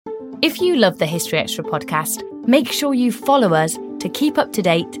If you love the History Extra podcast, make sure you follow us to keep up to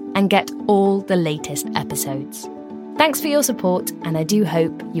date and get all the latest episodes. Thanks for your support, and I do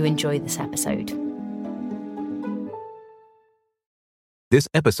hope you enjoy this episode. This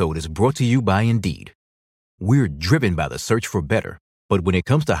episode is brought to you by Indeed. We're driven by the search for better, but when it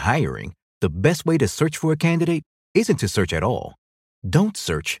comes to hiring, the best way to search for a candidate isn't to search at all. Don't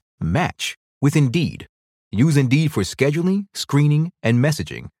search, match with Indeed. Use Indeed for scheduling, screening, and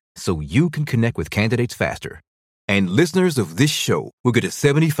messaging so you can connect with candidates faster. And listeners of this show will get a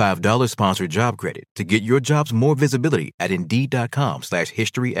 $75 sponsored job credit to get your jobs more visibility at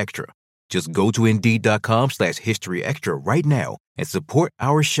Indeed.com/HistoryExtra. Just go to Indeed.com/HistoryExtra right now and support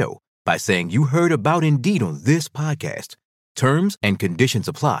our show by saying you heard about Indeed on this podcast. Terms and conditions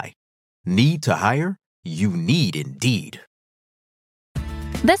apply. Need to hire? You need Indeed.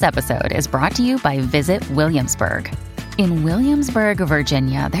 This episode is brought to you by Visit Williamsburg. In Williamsburg,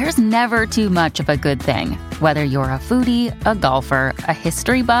 Virginia, there's never too much of a good thing. Whether you're a foodie, a golfer, a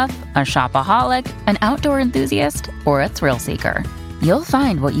history buff, a shopaholic, an outdoor enthusiast, or a thrill seeker, you'll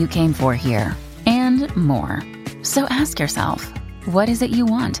find what you came for here and more. So ask yourself, what is it you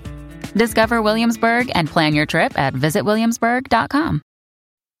want? Discover Williamsburg and plan your trip at visitwilliamsburg.com.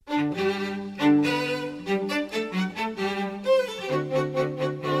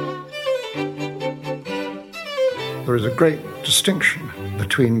 There is a great distinction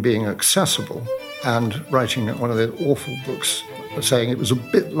between being accessible and writing one of the awful books saying it was a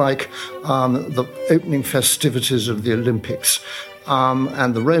bit like the opening festivities of the Olympics,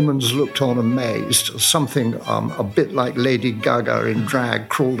 and the Romans looked on amazed. Something a bit like Lady Gaga in drag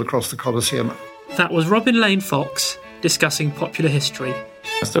crawled across the Colosseum. That was Robin Lane Fox discussing popular history.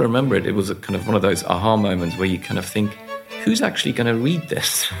 I still remember it. It was kind of one of those aha moments where you kind of think, who's actually going to read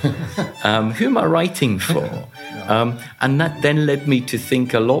this? Who am I writing for? And that then led me to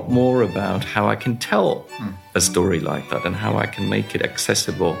think a lot more about how I can tell a story like that and how I can make it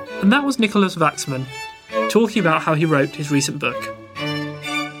accessible. And that was Nicholas Waxman talking about how he wrote his recent book.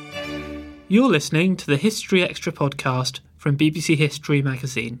 You're listening to the History Extra podcast from BBC History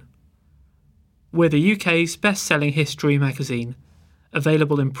magazine. We're the UK's best-selling history magazine,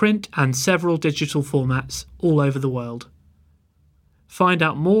 available in print and several digital formats all over the world. Find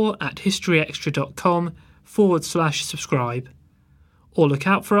out more at historyextra.com/subscribe, or look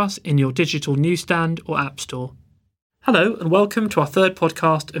out for us in your digital newsstand or app store. Hello and welcome to our third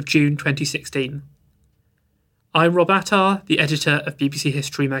podcast of June 2016. I'm Rob Attar, the editor of BBC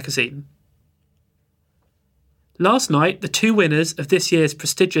History magazine. Last night, the two winners of this year's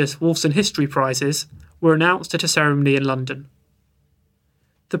prestigious Wolfson History Prizes were announced at a ceremony in London.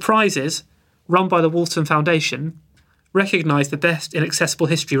 The prizes, run by the Wolfson Foundation, recognise the best in accessible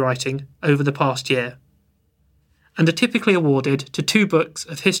history writing over the past year, and are typically awarded to two books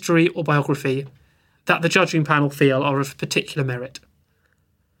of history or biography that the judging panel feel are of particular merit.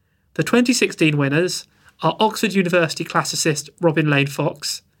 The 2016 winners are Oxford University classicist Robin Lane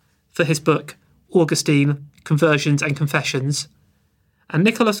Fox for his book Augustine, Conversions and Confessions, and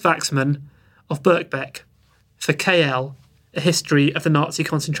Nicholas Waxman of Birkbeck for KL, A History of the Nazi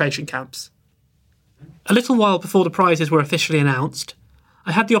Concentration Camps. A little while before the prizes were officially announced,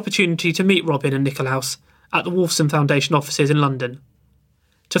 I had the opportunity to meet Robin and Nicolaus at the Wolfson Foundation offices in London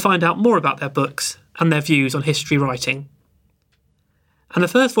to find out more about their books and their views on history writing. And the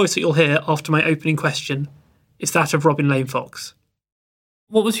first voice that you'll hear after my opening question is that of Robin Lane Fox.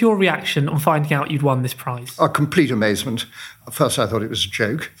 What was your reaction on finding out you'd won this prize? A complete amazement. At first I thought it was a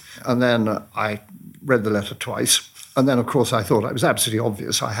joke, and then I read the letter twice. And then, of course, I thought it was absolutely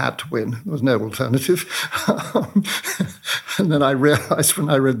obvious I had to win. There was no alternative. And then I realised when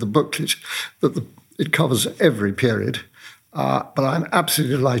I read the booklet that it covers every period. But I'm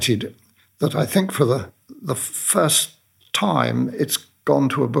absolutely delighted that I think for the first time it's gone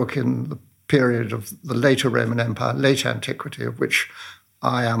to a book in the period of the later Roman Empire, late antiquity, of which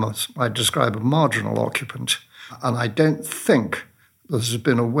I describe a marginal occupant. And I don't think there's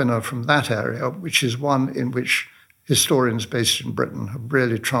been a winner from that area, which is one in which historians based in Britain have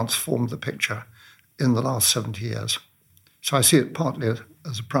really transformed the picture in the last 70 years. So I see it partly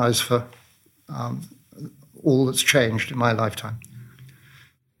as a prize for all that's changed in my lifetime.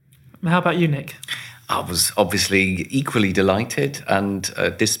 How about you, Nick? I was obviously equally delighted and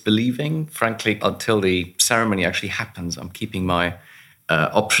disbelieving. Frankly, until the ceremony actually happens, I'm keeping my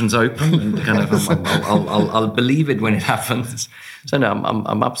options open and kind of I'll believe it when it happens. So no,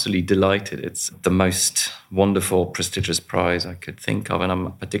 I'm absolutely delighted. It's the most wonderful, prestigious prize I could think of, and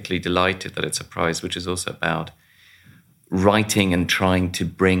I'm particularly delighted that it's a prize which is also about writing and trying to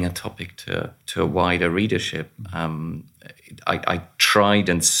bring a topic to a wider readership. I tried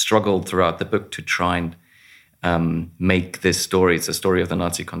and struggled throughout the book to try and make this story, it's a story of the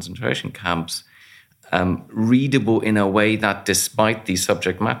Nazi concentration camps, readable in a way that, despite the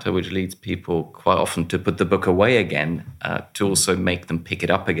subject matter, which leads people quite often to put the book away again, to also make them pick it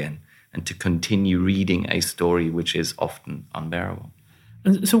up again and to continue reading a story which is often unbearable.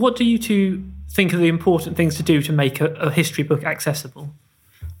 And so what do you two think are the important things to do to make a history book accessible?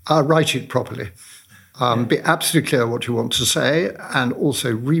 Write it properly. Be absolutely clear what you want to say, and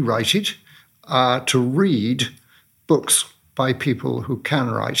also rewrite it. To read books by people who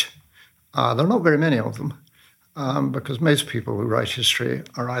can write. There are not very many of them, because most people who write history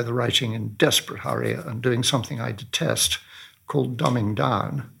are either writing in desperate hurry and doing something I detest called dumbing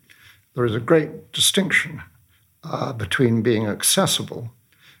down. There is a great distinction between being accessible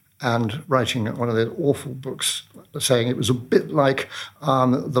and writing one of those awful books saying it was a bit like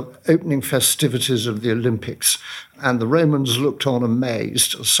the opening festivities of the Olympics, and the Romans looked on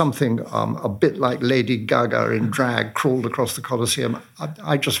amazed, something a bit like Lady Gaga in drag crawled across the Colosseum.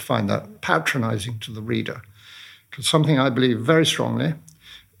 I just find that patronizing to the reader. Because something I believe very strongly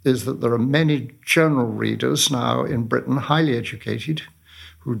is that there are many general readers now in Britain, highly educated,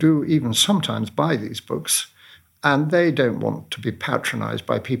 who do even sometimes buy these books, and they don't want to be patronized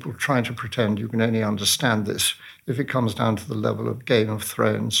by people trying to pretend you can only understand this if it comes down to the level of Game of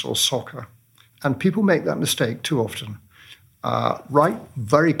Thrones or soccer. And people make that mistake too often. Write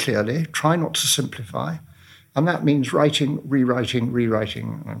very clearly, try not to simplify, and that means writing,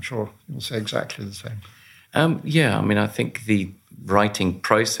 rewriting. I'm sure you'll say exactly the same. I think the writing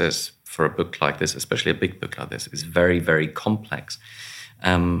process for a book like this, especially a big book like this, is very, very complex.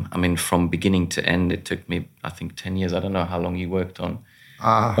 From beginning to end, it took me, I think, 10 years. I don't know how long you worked on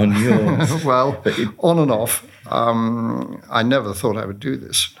yours. Well, on and off. I never thought I would do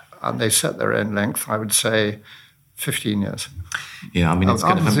this. And they set their own length, I would say 15 years. Yeah, it's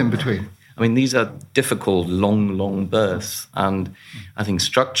kind of in between. These are difficult, long bursts. And I think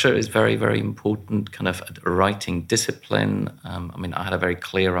structure is very, very important, kind of a writing discipline. I had a very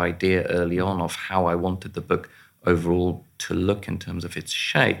clear idea early on of how I wanted the book overall to look in terms of its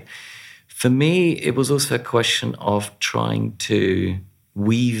shape. For me, it was also a question of trying to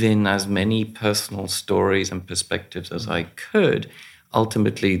weave in as many personal stories and perspectives as I could.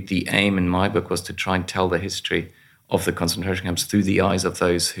 Ultimately, the aim in my book was to try and tell the history of the concentration camps through the eyes of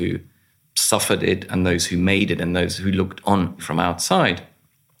those who suffered it and those who made it and those who looked on from outside.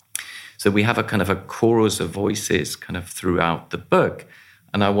 So we have a kind of a chorus of voices kind of throughout the book.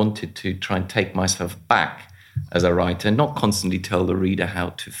 And I wanted to try and take myself back as a writer, not constantly tell the reader how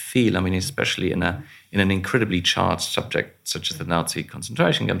to feel. Especially in an incredibly charged subject such as the Nazi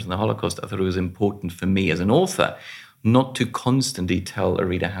concentration camps and the Holocaust, I thought it was important for me as an author not to constantly tell a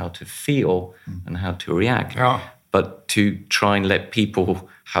reader how to feel and how to react, but to try and let people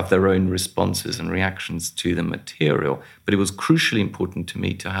have their own responses and reactions to the material. But it was crucially important to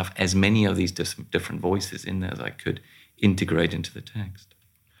me to have as many of these different voices in there as I could integrate into the text.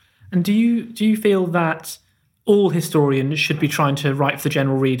 And do you feel that all historians should be trying to write for the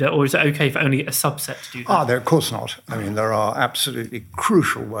general reader, or is it okay for only a subset to do that? Of course not. There are absolutely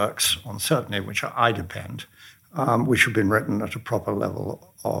crucial works on certainty which I depend, which have been written at a proper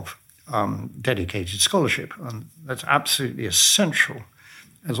level of dedicated scholarship. And that's absolutely essential,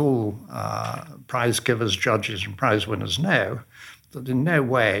 as all prize givers, judges, and prize winners know, that in no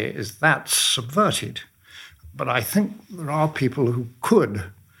way is that subverted. But I think there are people who could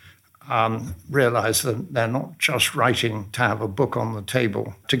realize that they're not just writing to have a book on the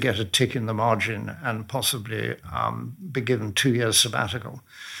table to get a tick in the margin and possibly be given 2 years sabbatical.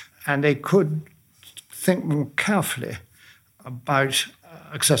 And they could think more carefully about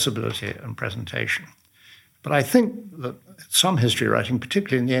accessibility and presentation. But I think that some history writing,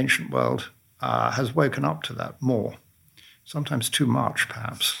 particularly in the ancient world, has woken up to that more, sometimes too much,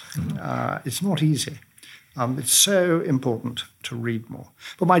 perhaps. It's not easy. It's so important to read more.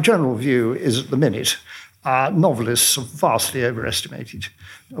 But my general view is, at the minute, novelists are vastly overestimated.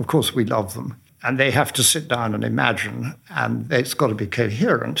 Of course, we love them. And they have to sit down and imagine, and it's got to be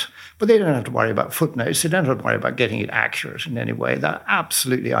coherent. But they don't have to worry about footnotes. They don't have to worry about getting it accurate in any way. They're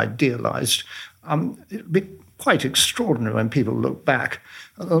absolutely idealized. It'd be quite extraordinary when people look back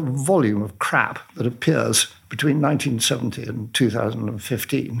at the volume of crap that appears between 1970 and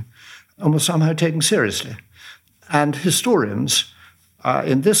 2015 and was somehow taken seriously. And historians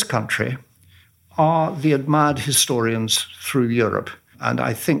in this country are the admired historians through Europe. And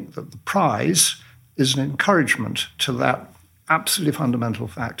I think that the prize is an encouragement to that absolutely fundamental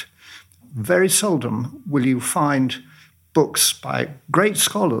fact. Very seldom will you find books by great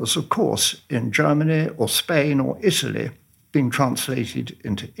scholars, of course, in Germany or Spain or Italy being translated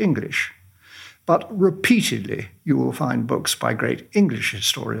into English. But repeatedly, you will find books by great English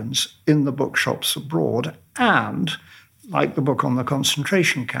historians in the bookshops abroad. And, like the book on the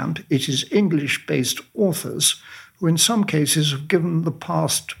concentration camp, it is English-based authors who in some cases have given the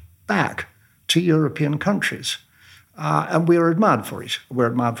past back to European countries. And we are admired for it. We're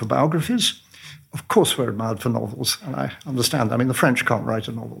admired for biographies. Of course we're admired for novels, and I understand. I mean, the French can't write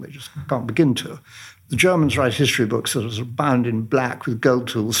a novel. They just can't begin to. The Germans write history books that are sort of bound in black with gold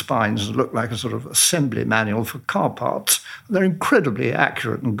tool spines and look like a sort of assembly manual for car parts. They're incredibly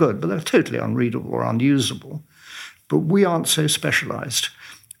accurate and good, but they're totally unreadable or unusable. But we aren't so specialized.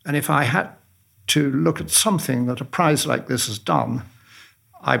 And if I had to look at something that a prize like this has done,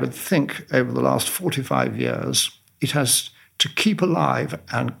 I would think over the last 45 years, it has to keep alive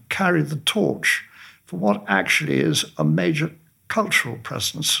and carry the torch for what actually is a major cultural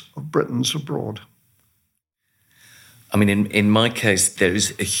presence of Britons abroad. I mean, in my case, there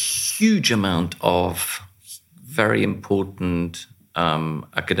is a huge amount of very important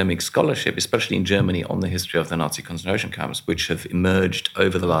academic scholarship, especially in Germany, on the history of the Nazi concentration camps, which have emerged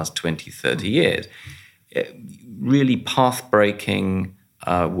over the last 20, 30 years. Really path-breaking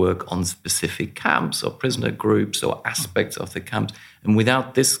work on specific camps or prisoner groups or aspects of the camps. And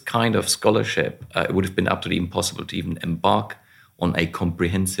without this kind of scholarship, it would have been absolutely impossible to even embark on a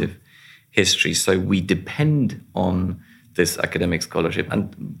comprehensive history. So we depend on this academic scholarship.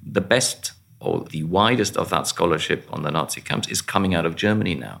 And the best or the widest of that scholarship on the Nazi camps is coming out of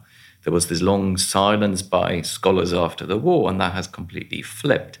Germany now. There was this long silence by scholars after the war, and that has completely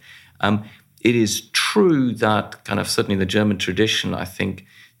flipped. It is true that kind of certainly in the German tradition, I think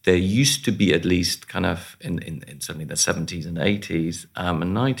there used to be at least kind of in certainly the 70s and 80s and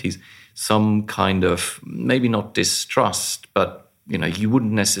 90s, some kind of maybe not distrust, but you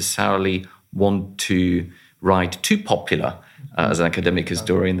wouldn't necessarily want to write too popular as an academic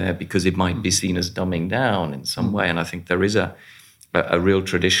historian there because it might be seen as dumbing down in some way. And I think there is a real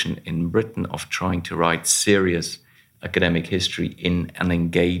tradition in Britain of trying to write serious academic history in an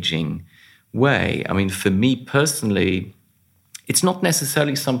engaging way. I mean, for me personally, it's not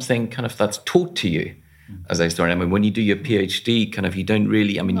necessarily something kind of that's taught to you as a historian. I mean, when you do your PhD, kind of you don't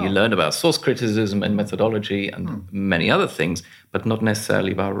really, you learn about source criticism and methodology and many other things, but not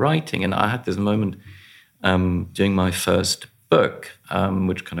necessarily about writing. And I had this moment during my first book,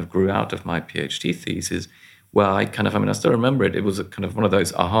 which kind of grew out of my PhD thesis, where I still remember it. It was a kind of one of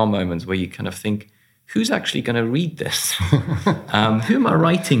those aha moments where you kind of think, who's actually going to read this? Who am I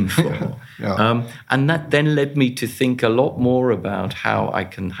writing for? Yeah. And that then led me to think a lot more about how I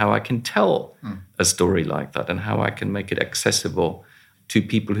can tell a story like that and how I can make it accessible to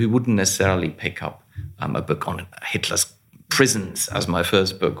people who wouldn't necessarily pick up a book on Hitler's prisons, as my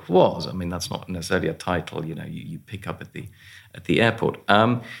first book was. I mean, that's not necessarily a title you pick up at the airport.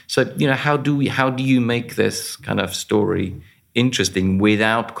 So how do you make this kind of story interesting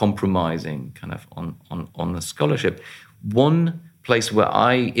without compromising kind of on the scholarship? One place where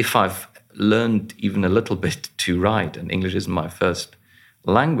if I've learned even a little bit to write, and English isn't my first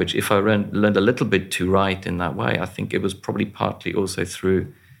language, if I learned a little bit to write in that way, I think it was probably partly also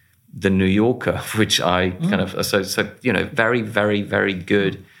through the New Yorker, which I kind of, so very, very, very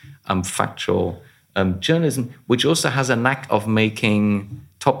good factual journalism, which also has a knack of making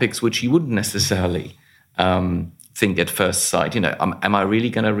topics which you wouldn't necessarily think at first sight. Am I really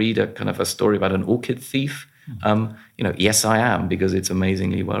going to read a kind of a story about an orchid thief? Yes, I am, because it's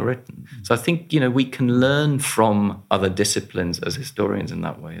amazingly well written. So I think, we can learn from other disciplines as historians in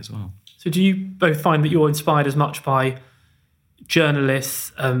that way as well. So do you both find that you're inspired as much by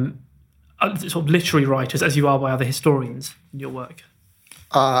journalists, sort of literary writers, as you are by other historians in your work?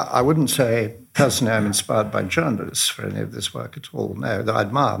 I wouldn't say personally I'm inspired by journalists for any of this work at all. No, though I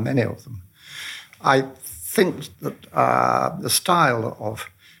admire many of them. I think that the style of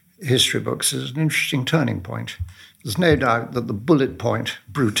history books is an interesting turning point. There's no doubt that the bullet point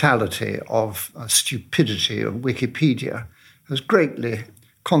brutality of stupidity of Wikipedia has greatly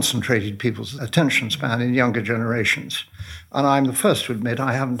concentrated people's attention span in younger generations. And I'm the first to admit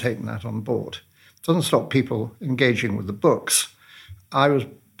I haven't taken that on board. It doesn't stop people engaging with the books. I was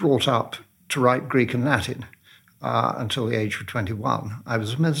brought up to write Greek and Latin until the age of 21. I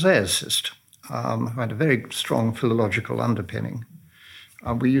was a mosaicist who had a very strong philological underpinning.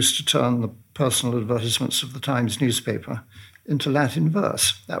 We used to turn the personal advertisements of the Times newspaper into Latin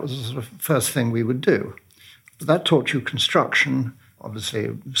verse. That was the sort of first thing we would do. But that taught you construction, obviously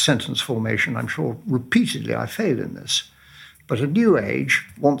sentence formation. I'm sure repeatedly I failed in this. But a new age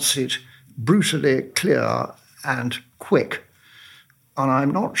wants it brutally clear and quick. And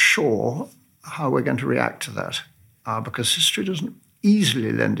I'm not sure how we're going to react to that, because history doesn't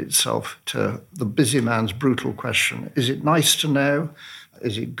easily lend itself to the busy man's brutal question. Is it nice to know?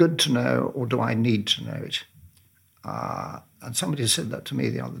 Is it good to know? Or do I need to know it? And somebody said that to me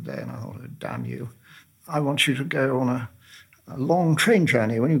the other day, and I thought, oh, damn you. I want you to go on a long train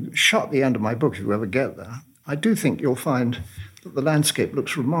journey. When you shut the end of my book, if you ever get there, I do think you'll find that the landscape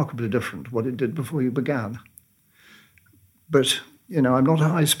looks remarkably different to what it did before you began. But, I'm not a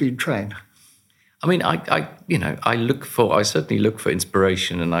high-speed train. I mean, I certainly look for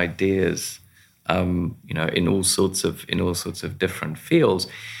inspiration and ideas, in all sorts of different fields.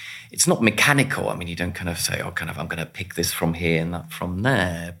 It's not mechanical. I mean, you don't kind of say, I'm going to pick this from here and that from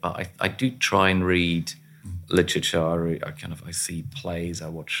there. But I do try and read literature. I see plays. I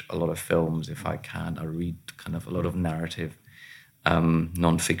watch a lot of films if I can. I read kind of a lot of narrative,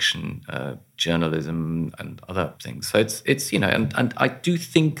 non-fiction, journalism, and other things. So it's and I do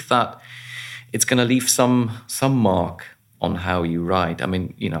think that it's going to leave some mark on how you write. I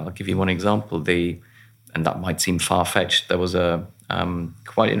mean, I'll give you one example. And that might seem far-fetched. There was a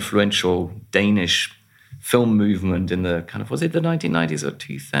quite influential Danish film movement in the was it the 1990s or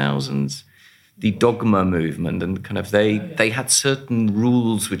 2000s? The Dogma movement, and they had certain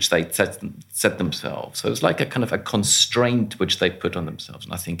rules which they set themselves. So it was like a kind of a constraint which they put on themselves.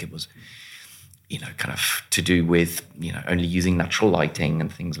 And I think it was, to do with, only using natural lighting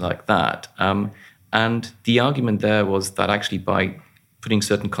and things like that. And the argument there was that actually by putting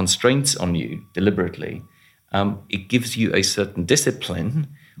certain constraints on you deliberately, it gives you a certain discipline,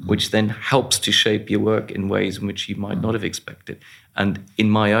 which then helps to shape your work in ways in which you might not have expected. And in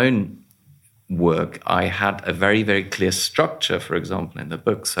my own work, I had a very, very clear structure, for example, in the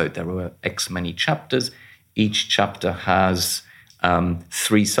book. So there were X many chapters. Each chapter has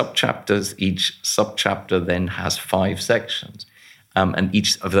 3 subchapters. Each subchapter then has 5 sections. And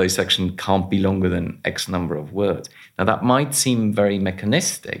each of those sections can't be longer than X number of words. Now, that might seem very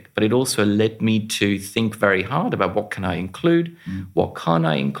mechanistic, but it also led me to think very hard about what can I include, what can't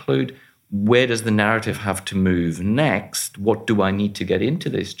I include, where does the narrative have to move next, what do I need to get into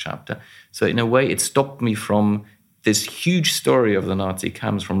this chapter. So in a way, it stopped me from this huge story of the Nazi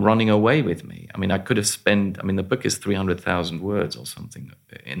camps from running away with me. I mean, I could have the book is 300,000 words or something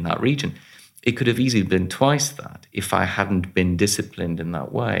in that region. It could have easily been twice that if I hadn't been disciplined in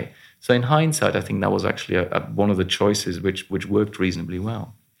that way. So in hindsight, I think that was actually one of the choices which worked reasonably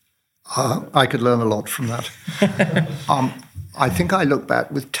well. I could learn a lot from that. I think I look back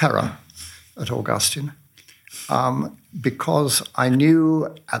with terror at Augustine because I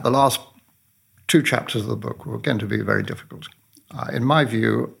knew at the last 2 chapters of the book were going to be very difficult. In my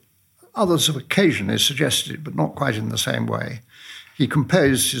view, others have occasionally suggested it, but not quite in the same way. He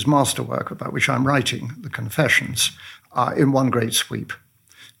composed his masterwork, about which I'm writing, the Confessions, in one great sweep.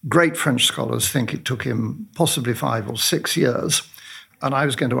 Great French scholars think it took him possibly 5 or 6 years, and I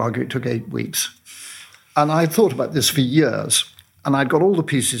was going to argue it took 8 weeks. And I thought about this for years, and I'd got all the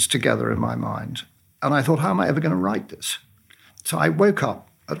pieces together in my mind, and I thought, how am I ever going to write this? So I woke up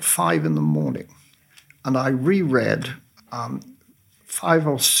at 5 in the morning, and I reread 5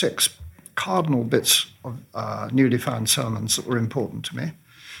 or 6 cardinal bits of newly found sermons that were important to me.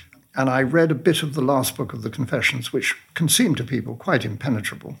 And I read a bit of the last book of the Confessions, which can seem to people quite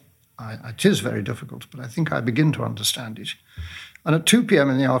impenetrable. It is very difficult, but I think I begin to understand it. And at 2 p.m.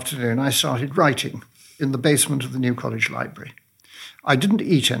 in the afternoon, I started writing in the basement of the New College Library. I didn't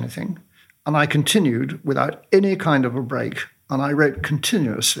eat anything, and I continued without any kind of a break, and I wrote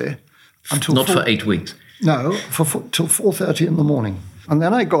continuously until... Not for 8 weeks? No, till 4:30 in the morning. And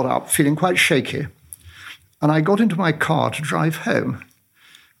then I got up feeling quite shaky, and I got into my car to drive home,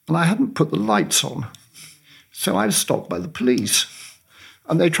 and I hadn't put the lights on. So I was stopped by the police,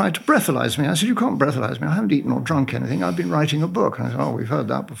 and they tried to breathalyze me. I said, you can't breathalyze me. I haven't eaten or drunk anything. I've been writing a book. And I said, oh, we've heard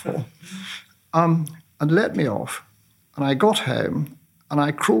that before. And let me off. And I got home, and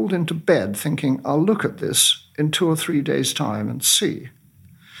I crawled into bed thinking, I'll look at this in 2 or 3 days' time and see.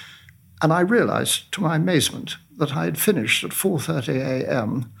 And I realized, to my amazement, that I had finished at 4:30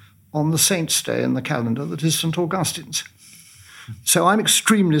 a.m. on the saint's day in the calendar that is St. Augustine's. So I'm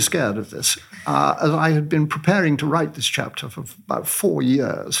extremely scared of this, as I had been preparing to write this chapter for about 4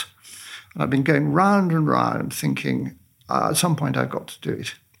 years. And I've been going round and round thinking, at some point I've got to do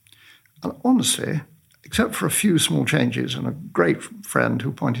it. And honestly, except for a few small changes and a great friend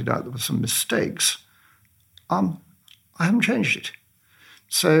who pointed out there were some mistakes, I haven't changed it.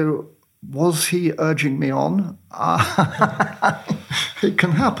 So was he urging me on? It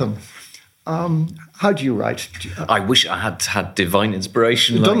can happen. How do you write? I wish I had had divine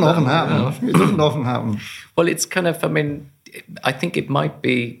inspiration. It doesn't often happen. It doesn't often happen. Well, it's kind of, I think it might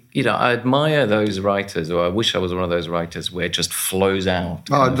be, I admire those writers, or I wish I was one of those writers where it just flows out.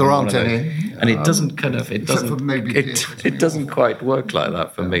 There aren't any. And it doesn't it doesn't quite work like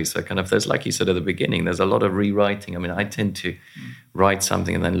that for me. So kind of, there's, like you said at the beginning, there's a lot of rewriting. I tend to write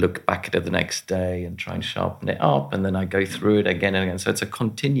something and then look back at it the next day and try and sharpen it up. And then I go through it again and again. So it's a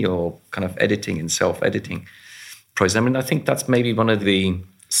continual kind of editing and self-editing process. I think that's maybe one of the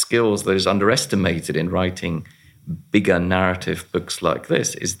skills that is underestimated in writing bigger narrative books like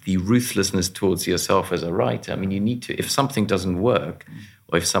this, is the ruthlessness towards yourself as a writer. You need to, if something doesn't work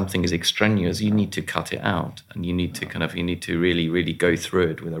or if something is extraneous, you need to cut it out, and you need to really, really go through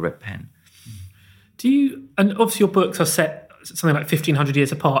it with a red pen. And obviously your books are set something like 1,500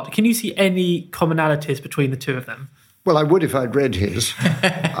 years apart. Can you see any commonalities between the two of them? Well, I would if I'd read his.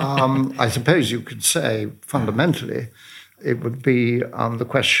 I suppose you could say fundamentally it would be the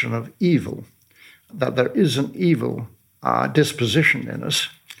question of evil, that there is an evil disposition in us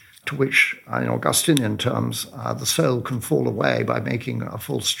to which, in Augustinian terms, the soul can fall away by making a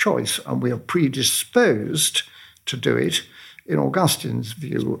false choice, and we are predisposed to do it, in Augustine's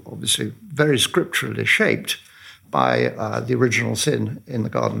view, obviously very scripturally shaped by the original sin in the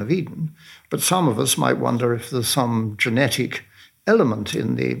Garden of Eden. But some of us might wonder if there's some genetic element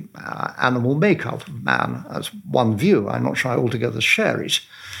in the animal makeup of man. That's one view. I'm not sure I altogether share it.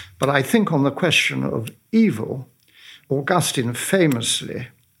 But I think on the question of evil, Augustine famously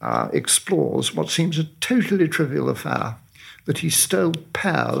explores what seems a totally trivial affair, that he stole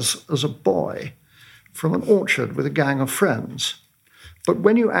pears as a boy from an orchard with a gang of friends. But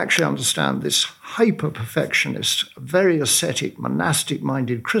when you actually understand this hyper-perfectionist, very ascetic,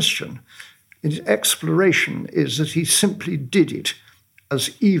 monastic-minded Christian, his exploration is that he simply did it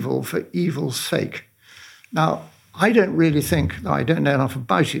as evil for evil's sake. Now, I don't really think, I don't know enough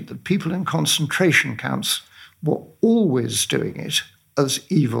about it, that people in concentration camps were always doing it as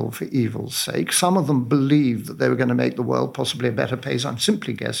evil for evil's sake. Some of them believed that they were going to make the world possibly a better place. I'm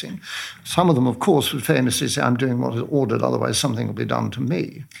simply guessing. Some of them, of course, would famously say, I'm doing what is ordered, otherwise something will be done to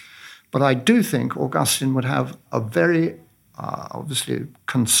me. But I do think Augustine would have a very, obviously,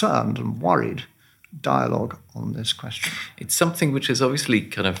 concerned and worried dialogue on this question. It's something which is obviously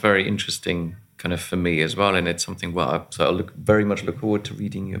kind of very interesting kind of for me as well, and it's something, so I very much look forward to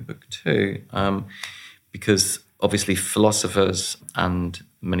reading your book too, because obviously philosophers and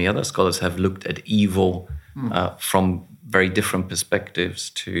many other scholars have looked at evil from very different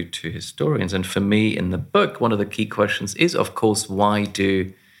perspectives to historians. And for me, in the book, one of the key questions is, of course, why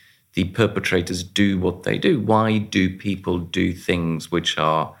do the perpetrators do what they do? Why do people do things which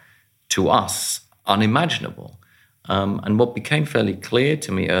are, to us, unimaginable? And what became fairly clear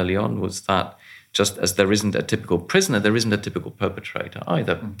to me early on was that just as there isn't a typical prisoner, there isn't a typical perpetrator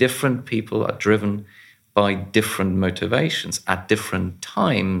either. Different people are driven by different motivations at different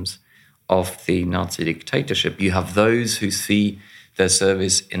times of the Nazi dictatorship. You have those who see their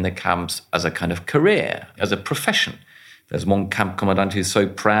service in the camps as a kind of career, as a profession. There's one camp commandant who's so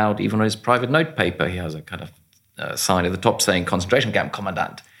proud, even on his private notepaper, he has a kind of sign at the top saying concentration camp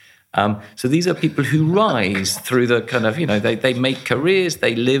commandant. So these are people who rise through the kind of, they make careers,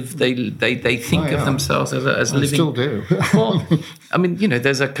 they live, they think of themselves as living. Still do. Well,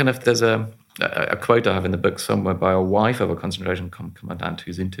 there's a quote I have in the book somewhere by a wife of a concentration commandant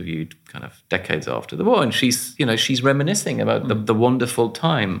who's interviewed kind of decades after the war, and she's reminiscing about the wonderful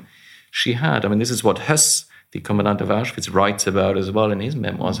time she had. This is what Höss, the commandant of Auschwitz, writes about as well in his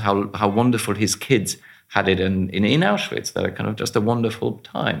memoirs, how wonderful his kids had it in Auschwitz. That are kind of just a wonderful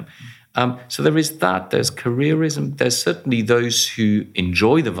time. So there is that. There's careerism. There's certainly those who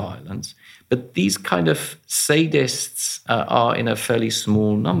enjoy the violence, but these kind of sadists are in a fairly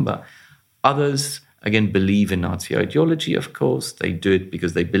small number. Others, again, believe in Nazi ideology, of course. They do it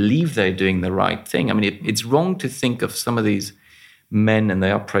because they believe they're doing the right thing. It's wrong to think of some of these men, and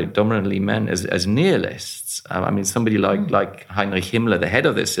they are predominantly men, as nihilists. Somebody like Heinrich Himmler, the head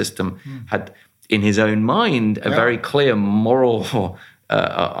of this system, had in his own mind a very clear moral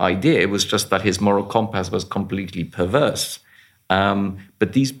idea. It was just that his moral compass was completely perverse.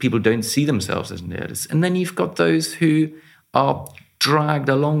 But these people don't see themselves as nihilists. And then you've got those who are dragged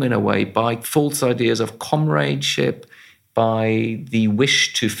along in a way by false ideas of comradeship, by the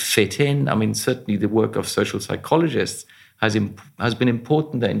wish to fit in. Certainly the work of social psychologists has been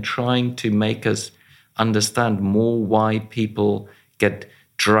important in trying to make us understand more why people get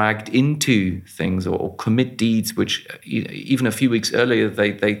dragged into things or commit deeds which even a few weeks earlier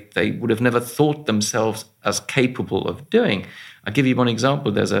they would have never thought themselves as capable of doing. I'll give you one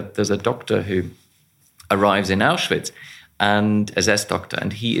example. There's a doctor who arrives in Auschwitz, and SS doctor,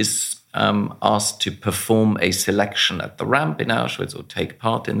 and he is asked to perform a selection at the ramp in Auschwitz or take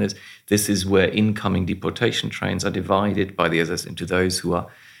part in this. This is where incoming deportation trains are divided by the SS into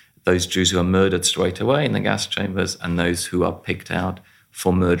those Jews who are murdered straight away in the gas chambers and those who are picked out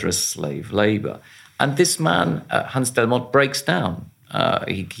for murderous slave labor. And this man, Hans Delmotte, breaks down.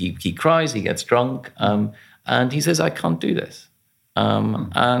 He cries, he gets drunk, and he says, I can't do this.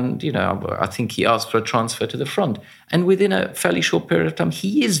 And, I think he asked for a transfer to the front. And within a fairly short period of time,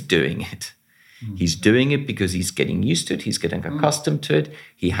 he is doing it. He's doing it because he's getting used to it. He's getting accustomed to it.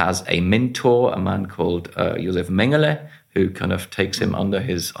 He has a mentor, a man called Josef Mengele, who kind of takes him under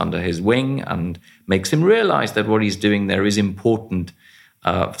his wing and makes him realize that what he's doing there is important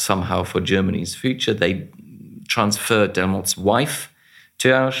somehow for Germany's future. They transferred Delmotte's wife to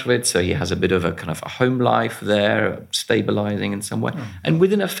Auschwitz, so he has a bit of a kind of a home life there, stabilizing in some way. And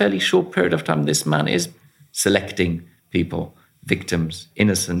within a fairly short period of time, this man is selecting people, victims,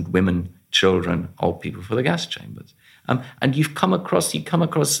 innocent women, children, old people for the gas chambers. And you come across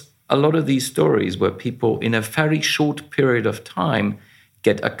a lot of these stories where people in a very short period of time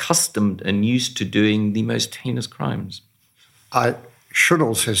get accustomed and used to doing the most heinous crimes. I should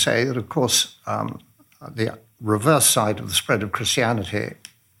also say that, of course, the reverse side of the spread of Christianity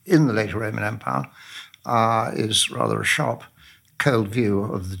in the later Roman Empire is rather a sharp, cold view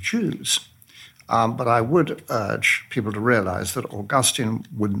of the Jews. But I would urge people to realize that Augustine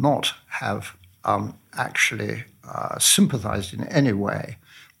would not have actually sympathized in any way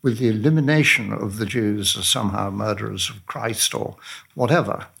with the elimination of the Jews as somehow murderers of Christ or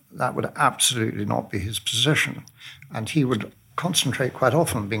whatever. That would absolutely not be his position. And he would concentrate quite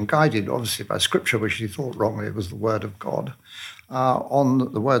often, being guided obviously by Scripture, which he thought wrongly was the word of God,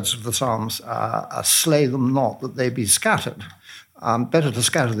 on the words of the Psalms, slay them not that they be scattered. Better to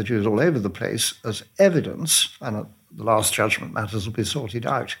scatter the Jews all over the place as evidence, and at the last judgment matters will be sorted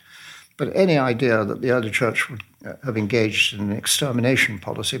out. But any idea that the early church would have engaged in an extermination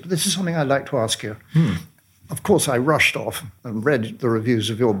policy, but this is something I'd like to ask you. Of course, I rushed off and read the reviews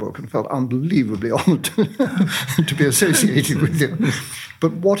of your book and felt unbelievably honored to be associated with you.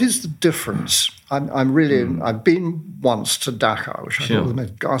 But what is the difference? I've been once to Dachau, which I thought was the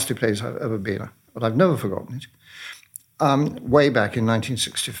most ghastly place I've ever been, but I've never forgotten it. Way back in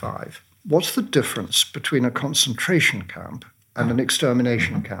 1965. What's the difference between a concentration camp and an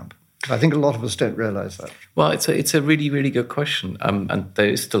extermination camp? I think a lot of us don't realize that. Well, it's a really, really good question. And there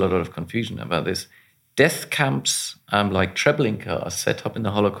is still a lot of confusion about this. Death camps like Treblinka are set up in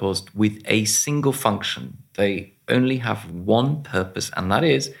the Holocaust with a single function. They only have one purpose, and that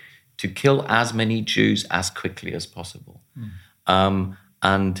is to kill as many Jews as quickly as possible.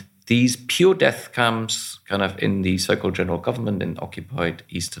 And these pure death camps, kind of in the so-called general government in occupied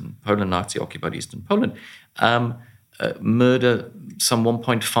Eastern Poland, Nazi-occupied Eastern Poland, murder some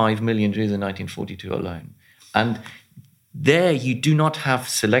 1.5 million Jews in 1942 alone. And there you do not have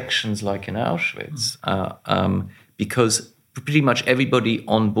selections like in Auschwitz, because pretty much everybody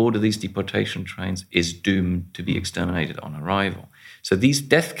on board of these deportation trains is doomed to be exterminated on arrival. So these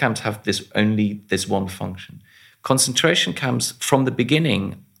death camps have this one function. Concentration camps from the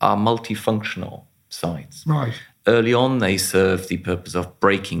beginning are multifunctional sites. Right. Early on, they serve the purpose of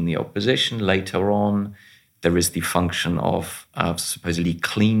breaking the opposition. Later on, there is the function of supposedly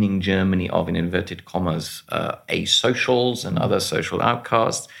cleaning Germany of, in inverted commas, asocials and other social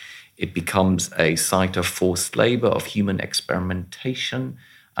outcasts. It becomes a site of forced labor, of human experimentation,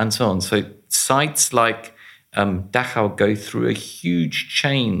 and so on. So sites like Dachau go through a huge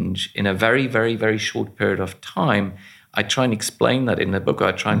change in a very, very, very short period of time. I try and explain that in the book.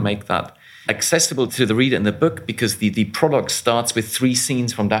 I try and make that accessible to the reader in the book, because the prologue starts with 3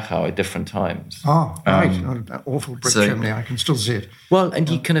 scenes from Dachau at different times. Oh, right. That awful brick chimney, I can still see it. Well, and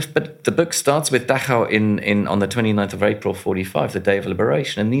but the book starts with Dachau on the 29th of April, 1945, the day of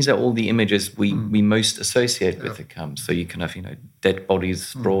liberation. And these are all the images we most associate with the camp. So you can have, dead bodies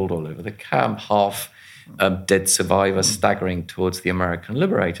sprawled all over the camp, half dead survivors staggering towards the American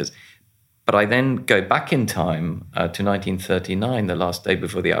liberators. But I then go back in time to 1939, the last day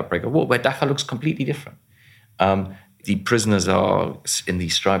before the outbreak of war, where Dachau looks completely different. The prisoners are in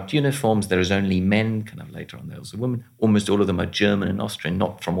these striped uniforms. There is only men, kind of later on there's a woman. Almost all of them are German and Austrian,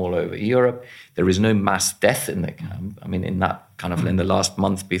 not from all over Europe. There is no mass death in the camp. I mean, in the last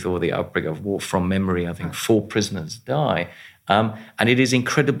month before the outbreak of war, from memory, I think 4 prisoners die. And it is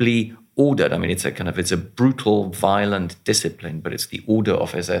incredibly ordered. I mean, it's a brutal, violent discipline, but it's the order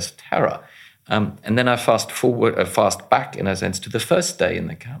of SS terror. And then I fast back, in a sense, to the first day in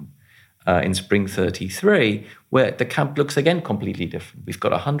the camp in spring 1933, where the camp looks again completely different. We've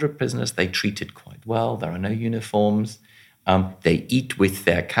got 100 prisoners. They treated quite well. There are no uniforms. They eat with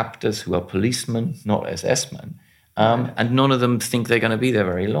their captors, who are policemen, not SS men. And none of them think they're going to be there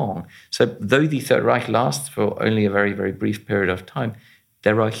very long. So though the Third Reich lasts for only a very, very brief period of time,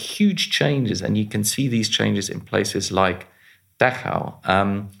 there are huge changes, and you can see these changes in places like Dachau.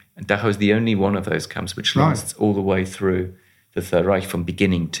 And Dachau is the only one of those camps which lasts all the way through the Third Reich from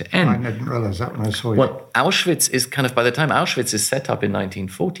beginning to end. I didn't realize that when I saw you. Well, Auschwitz is by the time Auschwitz is set up in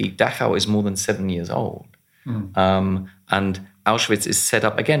 1940, Dachau is more than 7 years old. And Auschwitz is set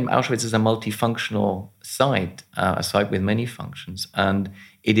up, again, Auschwitz is a multifunctional site, a site with many functions. And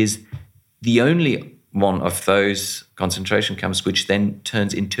it is the only one of those concentration camps which then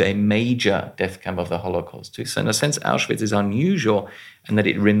turns into a major death camp of the Holocaust too. So in a sense, Auschwitz is unusual in that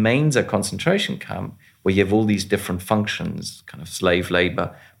it remains a concentration camp where you have all these different functions, kind of slave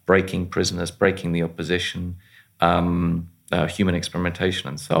labor, breaking prisoners, breaking the opposition, human experimentation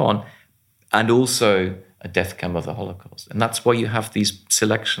and so on, and also a death camp of the Holocaust. And that's why you have these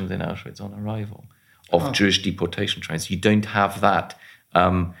selections in Auschwitz on arrival of Jewish deportation trains. You don't have that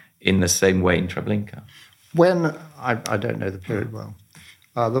in the same way in Treblinka. When, I don't know the period well,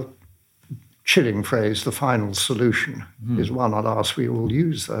 the chilling phrase, the final solution, is one I'd ask we all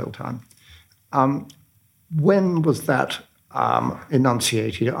use the whole time. When was that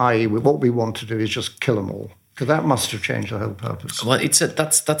enunciated, i.e. what we want to do is just kill them all? Because that must have changed the whole purpose. Well,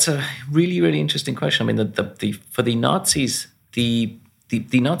 that's a really, really interesting question. I mean, for the Nazis, the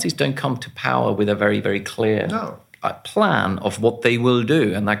Nazis don't come to power with a very, very clear plan of what they will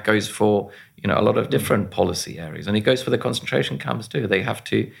do, and that goes for a lot of different policy areas, and it goes for the concentration camps too. They have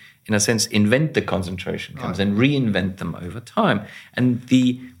to, in a sense, invent the concentration camps and reinvent them over time. And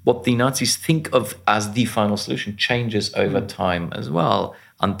what the Nazis think of as the final solution changes over time as well,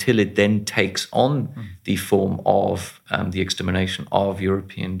 until it then takes on the form of the extermination of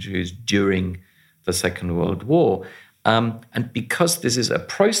European Jews during the Second World War. And because this is a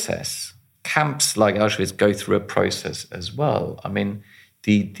process, camps like Auschwitz go through a process as well. I mean,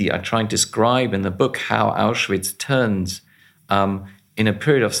 I try and describe in the book how Auschwitz turns in a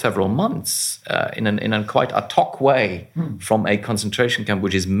period of several months, in a quite ad hoc way, from a concentration camp,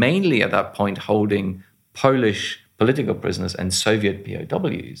 which is mainly at that point holding Polish political prisoners and Soviet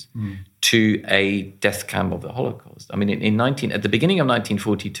POWs, to a death camp of the Holocaust. I mean, at the beginning of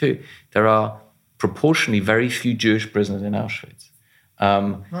 1942, there are proportionally very few Jewish prisoners in Auschwitz.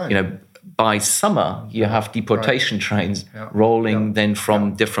 By summer, you have deportation trains rolling then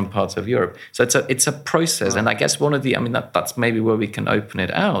from different parts of Europe. So it's a process. And I guess that's maybe where we can open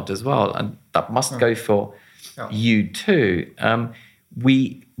it out as well. And that must go for you too.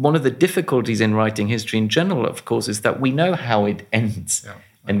 One of the difficulties in writing history in general, of course, is that we know how it ends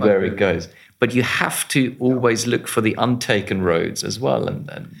and where it goes. But you have to always look for the untaken roads as well.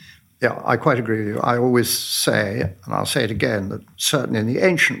 Yeah, I quite agree with you. I always say, and I'll say it again, that certainly in the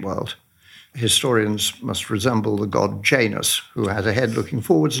ancient world, historians must resemble the god Janus, who has a head looking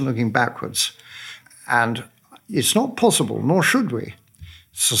forwards and looking backwards. And it's not possible, nor should we,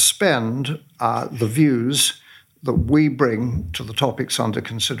 suspend the views that we bring to the topics under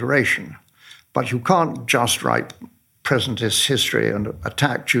consideration. But you can't just write presentist history and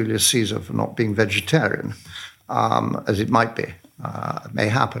attack Julius Caesar for not being vegetarian, as it might be. It may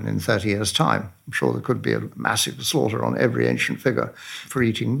happen in 30 years' time. I'm sure there could be a massive slaughter on every ancient figure for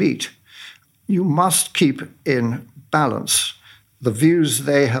eating meat. You must keep in balance the views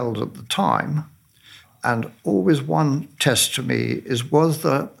they held at the time, and always one test to me is were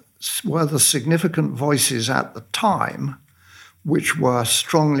the significant voices at the time which were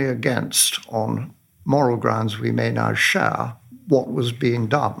strongly against, on moral grounds we may now share, what was being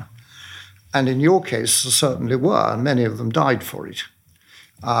done. And in your case, there certainly were, and many of them died for it.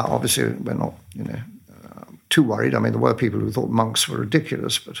 Obviously, we're not, too worried. I mean, there were people who thought monks were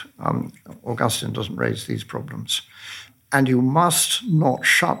ridiculous, but Augustine doesn't raise these problems. And you must not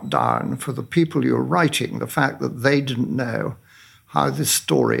shut down for the people you're writing the fact that they didn't know how this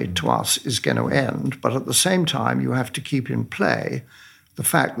story to us is going to end. But at the same time, you have to keep in play the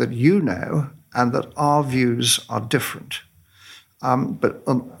fact that you know and that our views are different. But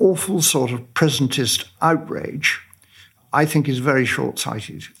an awful sort of presentist outrage, I think, is very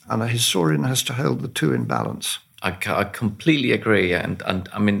short-sighted, and a historian has to hold the two in balance. I completely agree, and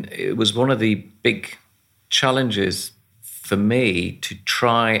I mean, it was one of the big challenges for me to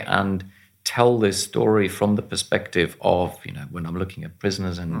try and tell this story from the perspective of, when I'm looking at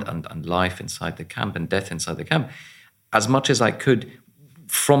prisoners and life inside the camp and death inside the camp, as much as I could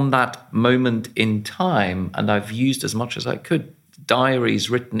from that moment in time. And I've used as much as I could diaries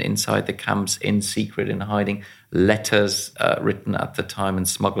written inside the camps in secret, in hiding, letters written at the time and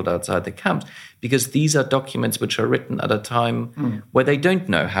smuggled outside the camps, because these are documents which are written at a time where they don't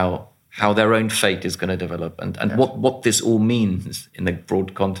know how their own fate is going to develop and what this all means in the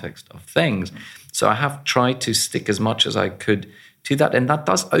broad context of things. So I have tried to stick as much as I could to that. And that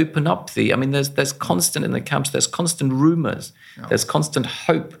does open up there's constant in the camps, there's constant rumors, there's constant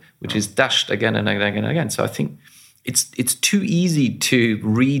hope, which is dashed again and again and again. So I think it's too easy to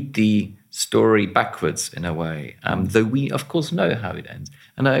read the story backwards in a way, though we, of course, know how it ends.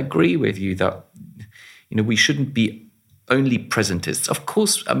 And I agree with you that, we shouldn't be only presentists. Of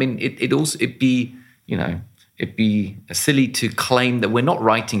course, it'd be silly to claim that we're not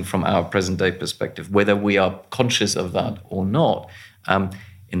writing from our present day perspective, whether we are conscious of that or not.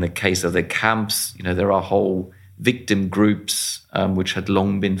 In the case of the camps, there are whole victim groups which had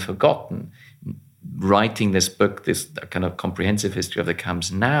long been forgotten. Writing this book, this kind of comprehensive history of the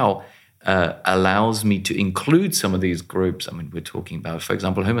camps now allows me to include some of these groups. We're talking about, for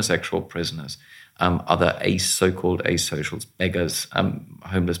example, homosexual prisoners, other so-called asocials, beggars,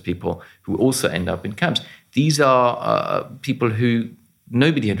 homeless people who also end up in camps. These are people who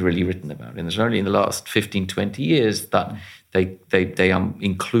nobody had really written about. And it's only in the last 15, 20 years that they are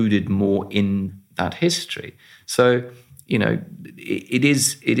included more in that history. So, it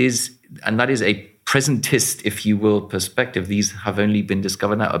is, and that is a presentist, if you will, perspective. These have only been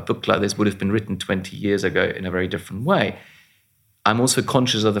discovered now. A book like this would have been written 20 years ago in a very different way. I'm also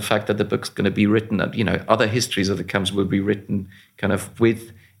conscious of the fact that the book's going to be written, other histories of the camps will be written kind of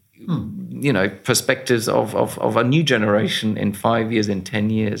with, perspectives of a new generation in 5 years, in 10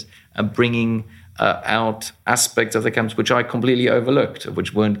 years, and bringing out aspects of the camps which I completely overlooked,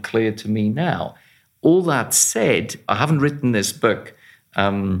 which weren't clear to me now. All that said, I haven't written this book,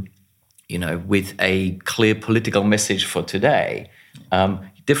 with a clear political message for today.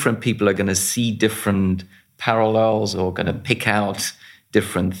 Different people are going to see different parallels or going to pick out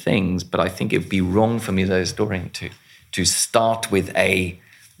different things. But I think it would be wrong for me as a historian to start with a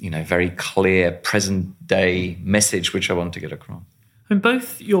very clear present day message which I want to get across. And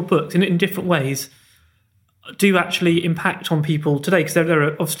both your books, in different ways, do actually impact on people today, because there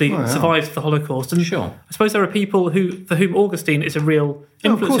are obviously survivors of the Holocaust. And sure. I suppose there are people for whom Augustine is a real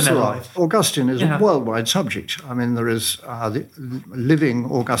influence in their life. Augustine is a worldwide subject. There is the living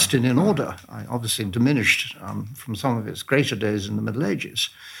Augustine in order, obviously diminished from some of its greater days in the Middle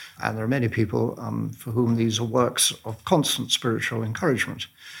Ages. And there are many people for whom these are works of constant spiritual encouragement.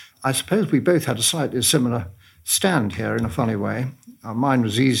 I suppose we both had a slightly similar stand here in a funny way. Mine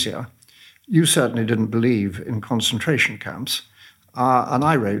was easier. You certainly didn't believe in concentration camps, and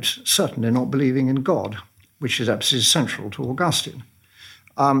I wrote certainly not believing in God, which is absolutely central to Augustine.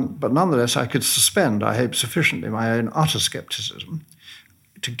 But nonetheless, I could suspend, I hope sufficiently, my own utter skepticism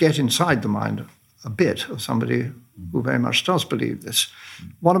to get inside the mind a bit of somebody who very much does believe this.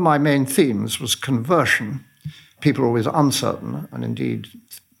 One of my main themes was conversion. People are always uncertain, and indeed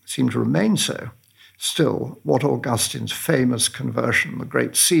seem to remain so. Still, what Augustine's famous conversion, the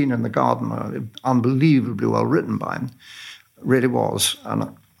great scene in the garden, unbelievably well written by him, really was.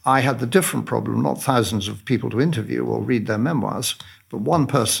 And I had the different problem, not thousands of people to interview or read their memoirs, but one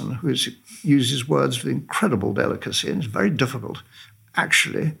person who uses words with incredible delicacy, and it's very difficult,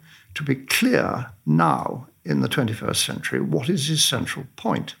 actually, to be clear now in the 21st century what is his central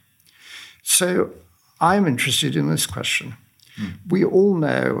point. So I'm interested in this question. We all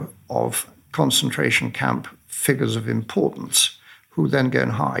know of concentration camp figures of importance who then go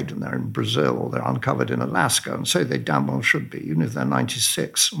and hide, and they're in Brazil or they're uncovered in Alaska, and so they damn well should be, even if they're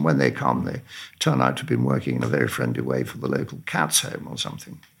 96. And when they come, they turn out to have been working in a very friendly way for the local cats home or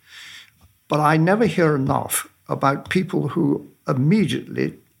something. But I never hear enough about people who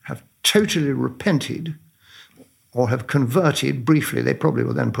immediately have totally repented or have converted briefly. They probably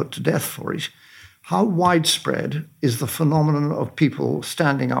were then put to death for it. How widespread is the phenomenon of people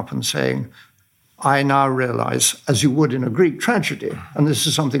standing up and saying, I now realize, as you would in a Greek tragedy, and this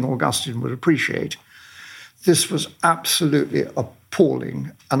is something Augustine would appreciate, this was absolutely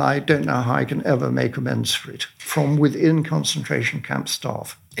appalling, and I don't know how I can ever make amends for it, from within concentration camp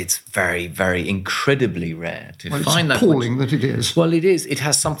staff. It's very, very incredibly rare to find that. It's appalling that it is. Well, it is. It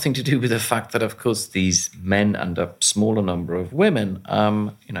has something to do with the fact that, of course, these men and a smaller number of women,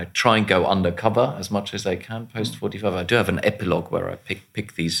 try and go undercover as much as they can post-45. I do have an epilogue where I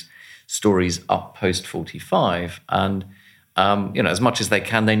pick these stories up post-45, and as much as they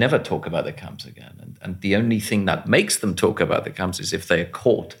can, they never talk about the camps again. And the only thing that makes them talk about the camps is if they are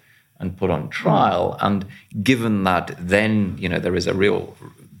caught and put on trial. And given that then, there is a real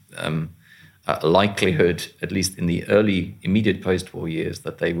likelihood, at least in the early, immediate post-war years,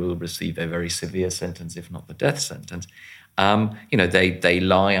 that they will receive a very severe sentence, if not the death sentence. They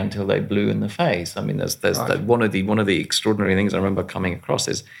lie until they're blue in the face. I mean, there's right. One of the extraordinary things I remember coming across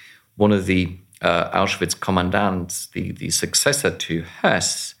is one of the Auschwitz commandants, the successor to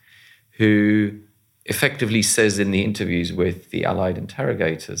Hess, who effectively says in the interviews with the Allied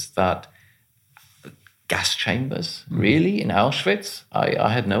interrogators that gas chambers, really, in Auschwitz?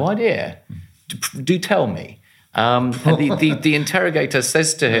 I had no idea. Do tell me. And the interrogator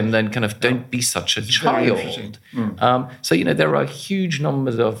says to him then kind of, don't be such a child. So, there are huge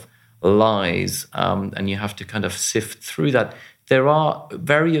numbers of lies, and you have to kind of sift through that. There are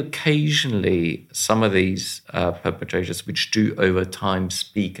very occasionally some of these perpetrators which do over time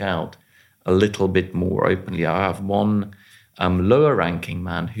speak out a little bit more openly. I have one lower-ranking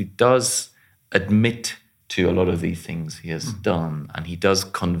man who does admit to a lot of these things he has done, and he does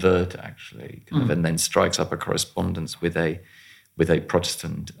convert actually, and then strikes up a correspondence with a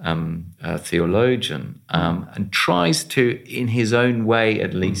Protestant theologian, and tries to, in his own way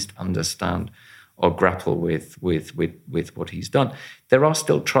at least, understand or grapple with what he's done. There are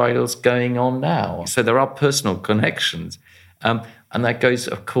still trials going on now, so there are personal connections. And that goes,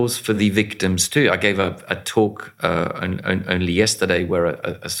 of course, for the victims too. I gave a talk only yesterday where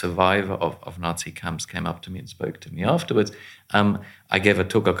a survivor of Nazi camps came up to me and spoke to me afterwards. I gave a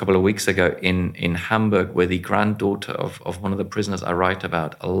talk a couple of weeks ago in Hamburg where the granddaughter of one of the prisoners I write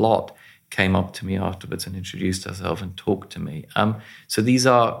about a lot came up to me afterwards and introduced herself and talked to me. So these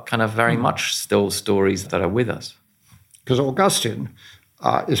are kind of very much still stories that are with us. Because Augustine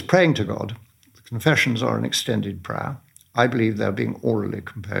is praying to God. The confessions are an extended prayer. I believe they're being orally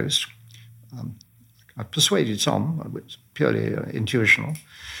composed. I've persuaded some, it's purely intuitional.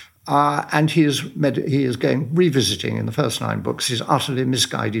 And he is revisiting in the first 9 books his utterly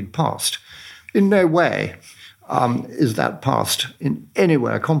misguided past. In no way is that past in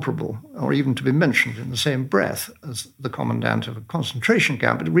anywhere comparable or even to be mentioned in the same breath as the commandant of a concentration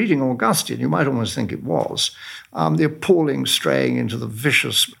camp. But reading Augustine, you might almost think it was. The appalling straying into the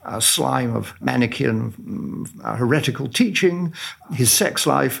vicious slime of Manichaean heretical teaching, his sex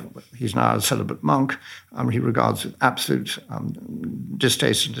life. He's now a celibate monk. He regards with absolute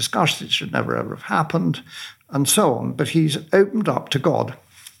distaste and disgust. It should never, ever have happened, and so on. But he's opened up to God,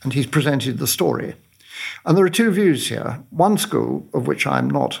 and he's presented the story. And there are 2 views here. One school, of which I'm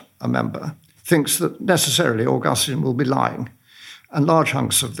not a member, thinks that necessarily Augustine will be lying, and large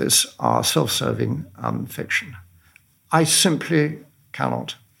hunks of this are self-serving fiction. I simply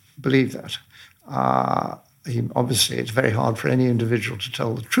cannot believe that. Obviously, it's very hard for any individual to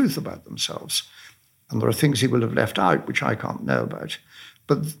tell the truth about themselves, and there are things he will have left out which I can't know about.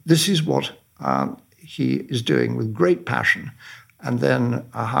 But this is what he is doing with great passion, and then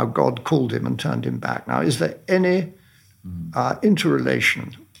how God called him and turned him back. Now, is there any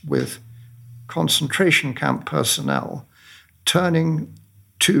interrelation with concentration camp personnel turning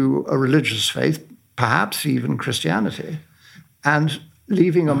to a religious faith, perhaps even Christianity, and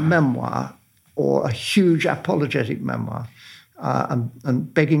leaving a memoir or a huge apologetic memoir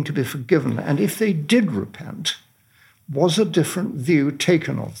and begging to be forgiven? And if they did repent, was a different view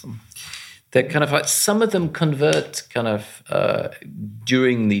taken of them? They're kind of like, some of them convert kind of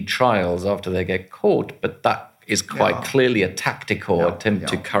during the trials after they get caught, but that is quite clearly a tactical attempt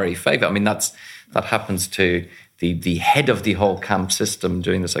to curry favor. I mean, that happens to the head of the whole camp system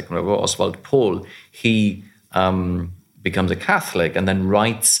during the Second World War, Oswald Pohl. He becomes a Catholic and then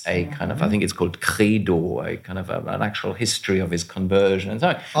writes a kind of, I think it's called Credo, a kind of an actual history of his conversion and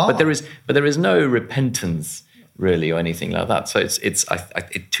so on. But there is no repentance really, or anything like that. So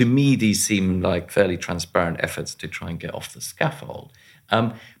to me, these seem like fairly transparent efforts to try and get off the scaffold.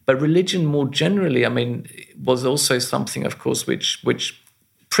 But religion more generally, I mean, was also something, of course, which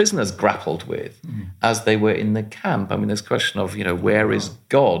prisoners grappled with as they were in the camp. I mean, this question of, where is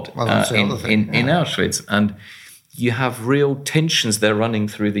God in Auschwitz? And you have real tensions there running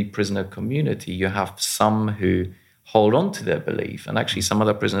through the prisoner community. You have some who hold on to their belief, and actually some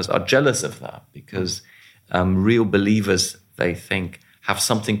other prisoners are jealous of that because real believers, they think, have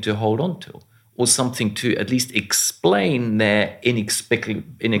something to hold on to or something to at least explain their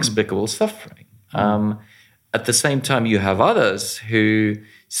inexplicable suffering. At the same time, you have others who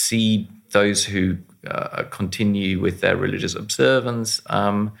see those who continue with their religious observance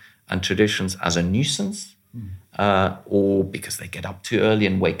and traditions as a nuisance, or because they get up too early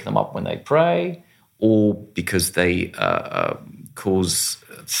and wake them up when they pray, or because they cause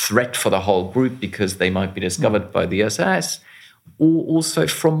threat for the whole group because they might be discovered by the SS, or also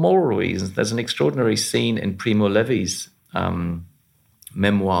from moral reasons. There's an extraordinary scene in Primo Levi's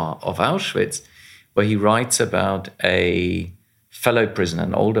memoir of Auschwitz where he writes about a fellow prisoner,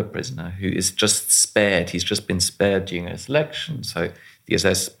 an older prisoner, who is just spared. He's just been spared during a selection. So the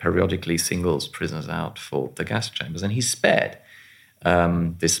SS periodically singles prisoners out for the gas chambers, and he's spared,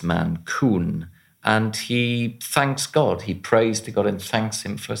 this man, Kuhn. And he thanks God. He prays to God and thanks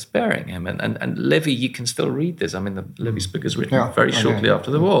him for sparing him. And Levy, you can still read this. I mean, Levy's book is written very shortly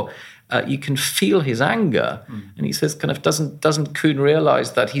after the war. You can feel his anger. And he says, kind of, doesn't Kuhn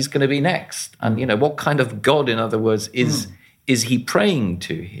realize that he's going to be next? And, you know, what kind of God, in other words, is he praying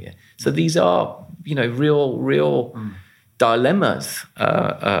to here? So these are, you know, real dilemmas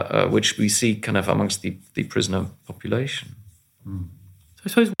which we see kind of amongst the prisoner population. So I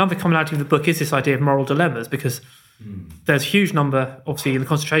suppose another commonality of the book is this idea of moral dilemmas, because there's a huge number, obviously, in the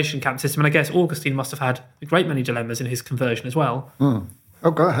concentration camp system, and I guess Augustine must have had a great many dilemmas in his conversion as well. Oh,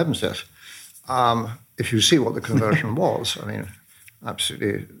 God heavens, yes. If you see what the conversion was, I mean,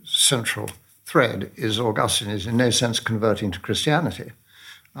 absolutely central thread is Augustine is in no sense converting to Christianity.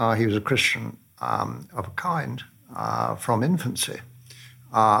 He was a Christian of a kind from infancy.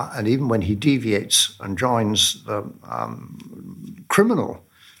 And even when he deviates and joins the criminal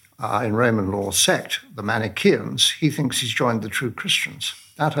in Roman law sect, the Manichaeans, he thinks he's joined the true Christians.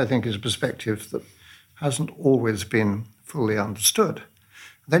 That, I think, is a perspective that hasn't always been fully understood.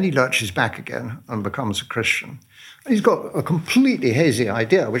 Then he lurches back again and becomes a Christian. And he's got a completely hazy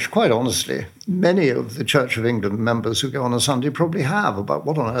idea, which, quite honestly, many of the Church of England members who go on a Sunday probably have, about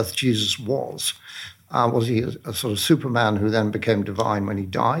what on earth Jesus was. Was he a sort of Superman who then became divine when he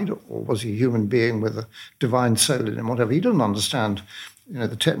died, or was he a human being with a divine soul in him, whatever? He didn't understand, you know,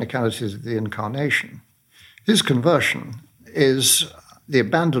 the technicalities of the incarnation. His conversion is the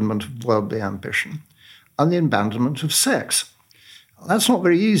abandonment of worldly ambition and the abandonment of sex. That's not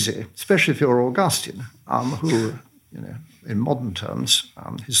very easy, especially if you're Augustine, who, you know, in modern terms,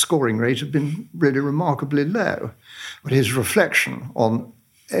 his scoring rate had been really remarkably low. But his reflection on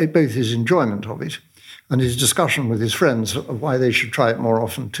both his enjoyment of it and his discussion with his friends of why they should try it more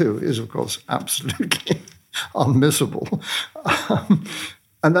often too is, of course, absolutely unmissable.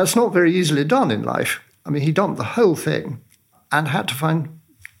 And that's not very easily done in life. I mean, he dumped the whole thing and had to find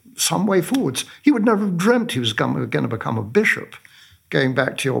some way forwards. He would never have dreamt he was going to become a bishop, going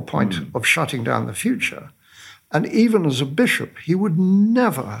back to your point of shutting down the future. And even as a bishop, he would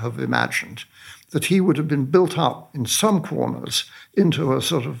never have imagined that he would have been built up in some corners into a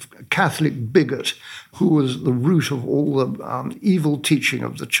sort of Catholic bigot who was the root of all the evil teaching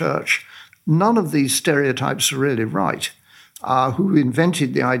of the church. None of these stereotypes are really right. Who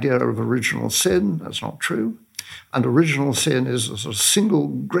invented the idea of original sin? That's not true. And original sin is the sort of single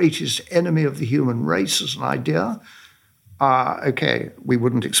greatest enemy of the human race as an idea. Okay, we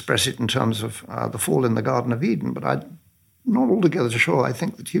wouldn't express it in terms of the fall in the Garden of Eden, but I'm not altogether sure. I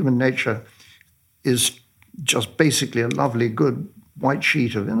think that human nature is just basically a lovely, good white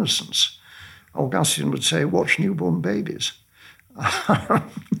sheet of innocence. Augustine would say, watch newborn babies. I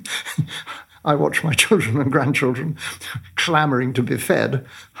watch my children and grandchildren clamoring to be fed,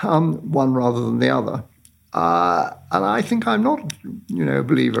 one rather than the other. And I think I'm not, you know, a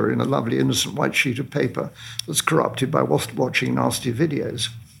believer in a lovely, innocent white sheet of paper that's corrupted by watching nasty videos.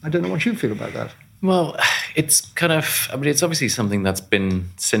 I don't know what you feel about that. Well, it's kind of, I mean, it's obviously something that's been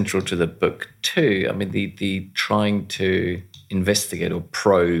central to the book too. I mean, the trying to investigate or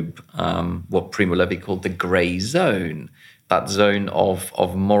probe what Primo Levi called the grey zone, that zone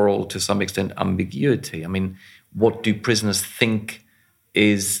of moral, to some extent, ambiguity. I mean, what do prisoners think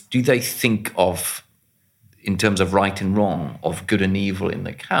do they think of in terms of right and wrong, of good and evil in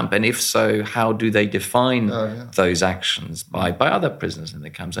the camp? And if so, how do they define those actions by other prisoners in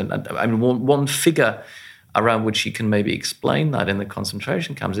the camps? And I mean, one figure around which you can maybe explain that in the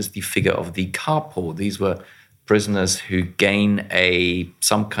concentration camps is the figure of the Karpo. These were prisoners who gain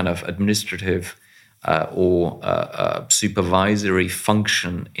some kind of administrative or supervisory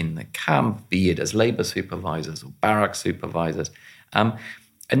function in the camp, be it as labor supervisors or barrack supervisors.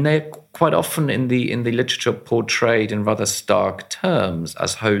 And they're quite often in the literature portrayed in rather stark terms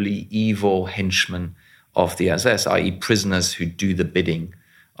as wholly evil henchmen of the SS, i.e. prisoners who do the bidding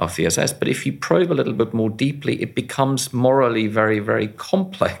of the SS. But if you probe a little bit more deeply, it becomes morally very, very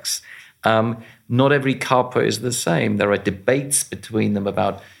complex. Not every Karpo is the same. There are debates between them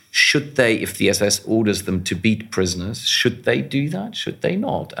about should they, if the SS orders them to beat prisoners, should they do that? Should they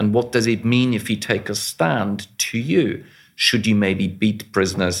not? And what does it mean if you take a stand to you? should you maybe beat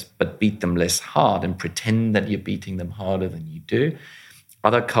prisoners, but beat them less hard and pretend that you're beating them harder than you do?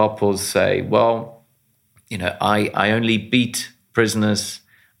 Other kapos say, well, I only beat prisoners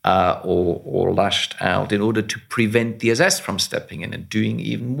or lashed out in order to prevent the SS from stepping in and doing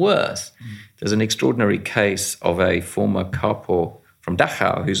even worse. There's an extraordinary case of a former kapo from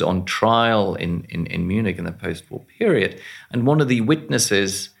Dachau who's on trial in Munich in the post-war period. And one of the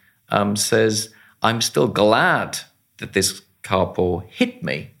witnesses says, I'm still glad that this kapo hit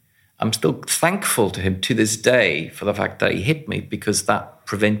me. I'm still thankful to him to this day for the fact that he hit me, because that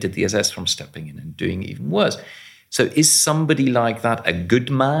prevented the SS from stepping in and doing even worse. So is somebody like that a good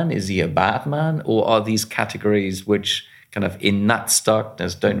man? Is he a bad man? Or are these categories which kind of in that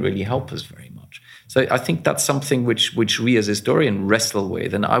starkness don't really help us very much? So I think that's something which we as historians wrestle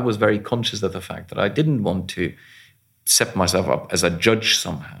with. And I was very conscious of the fact that I didn't want to set myself up as a judge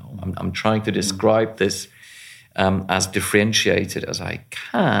somehow. I'm trying to describe this as differentiated as I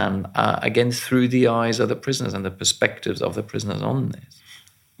can, again, through the eyes of the prisoners and the perspectives of the prisoners on this.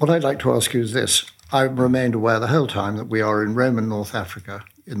 What I'd like to ask you is this. I've remained aware the whole time that we are in Roman North Africa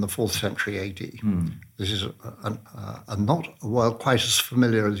in the 4th century AD. This is not a world quite as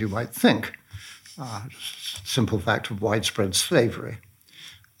familiar as you might think. Simple fact of widespread slavery.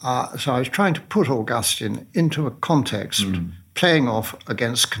 So I was trying to put Augustine into a context, playing off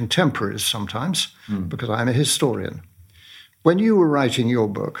against contemporaries sometimes, because I'm a historian. When you were writing your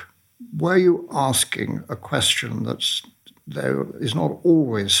book, were you asking a question that's, though is not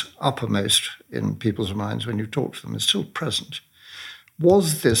always uppermost in people's minds when you talk to them, is still present?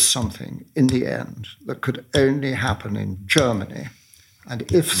 Was this something, in the end, that could only happen in Germany? And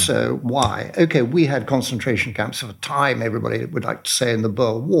if so, why? Okay, we had concentration camps of a time, everybody would like to say, in the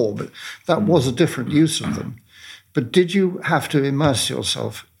Boer War, but that was a different use of them. But did you have to immerse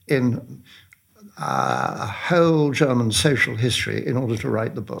yourself in a whole German social history in order to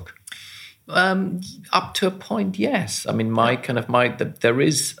write the book? Up to a point, yes. I mean,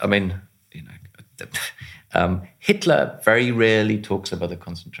 Hitler very rarely talks about the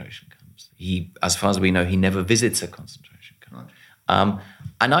concentration camps. He, as far as we know, he never visits a concentration camp. Right.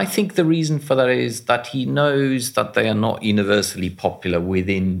 And I think the reason for that is that he knows that they are not universally popular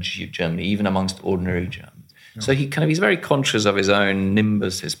within Germany, even amongst ordinary Germans. Yeah. So he's very conscious of his own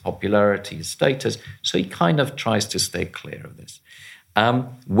nimbus, his popularity, his status. So he kind of tries to stay clear of this.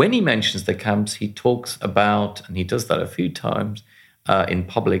 When he mentions the camps, he talks about, and he does that a few times in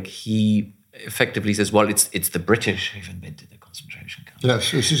public, he effectively says, well, it's the British who've invented the concentration camps.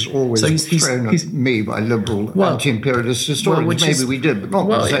 Yes, this is always thrown at me by liberal anti-imperialist historians. Maybe we did, but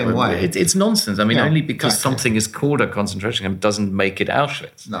not the same way. It's nonsense. I mean, only because something is called a concentration camp doesn't make it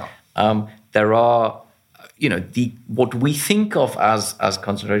Auschwitz. No. There are, what we think of as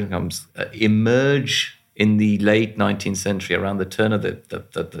concentration camps emerge in the late 19th century, around the turn of the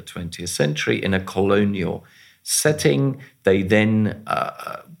 20th century, in a colonial setting. They then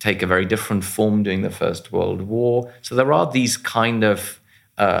take a very different form during the First World War. So there are these kind of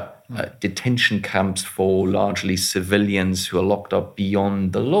detention camps for largely civilians who are locked up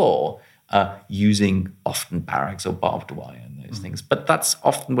beyond the law, using often barracks or barbed wire and those things. But that's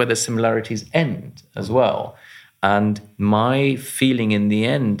often where the similarities end as well. And my feeling in the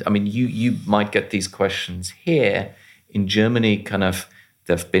end, I mean, you might get these questions here. In Germany, there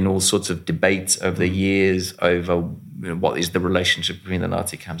have been all sorts of debates over the years over what is the relationship between the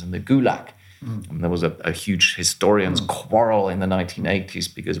Nazi camps and the Gulag. And there was a huge historians' quarrel in the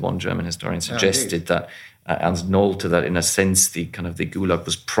 1980s because one German historian suggested that Ernst Nolte, that in a sense the Gulag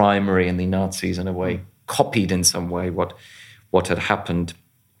was primary and the Nazis in a way copied in some way what had happened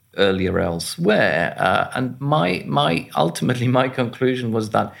earlier elsewhere. And ultimately my conclusion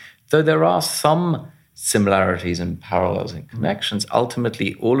was that though there are some similarities and parallels and connections,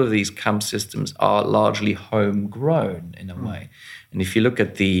 ultimately all of these camp systems are largely homegrown in a way. And if you look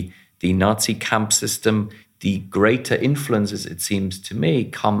at the Nazi camp system, the greater influences, it seems to me,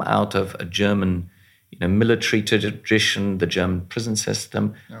 come out of a German military tradition, the German prison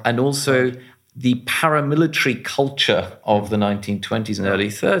system, and also the paramilitary culture of the 1920s and early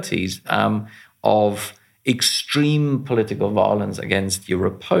 30s of extreme political violence against your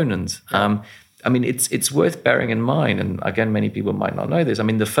opponents. I mean, it's worth bearing in mind, and again, many people might not know this. I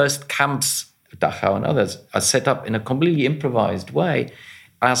mean, the first camps, Dachau and others, are set up in a completely improvised way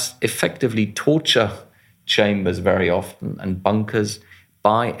as effectively torture chambers very often and bunkers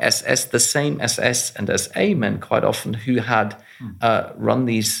by SS, the same SS and SA men quite often who had run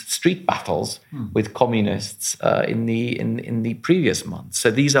these street battles with communists in the previous months. So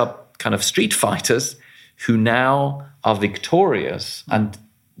these are kind of street fighters who now are victorious and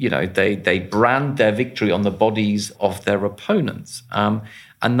they brand their victory on the bodies of their opponents.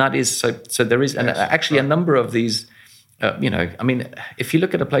 And that is so there is, and actually a number of these, if you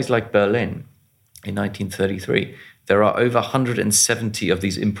look at a place like Berlin in 1933, there are over 170 of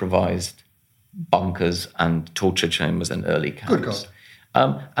these improvised bunkers and torture chambers and early camps. Good God.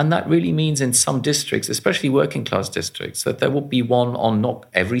 And that really means in some districts, especially working class districts, that there will be one on not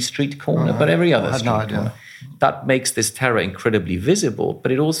every street corner, but every other street corner. That makes this terror incredibly visible,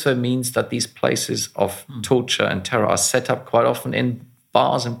 but it also means that these places of torture and terror are set up quite often in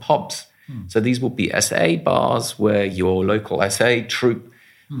bars and pubs. So these will be SA bars where your local SA troop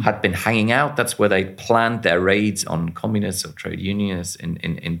had been hanging out. That's where they planned their raids on communists or trade unionists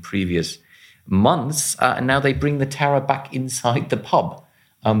in previous months. And now they bring the terror back inside the pub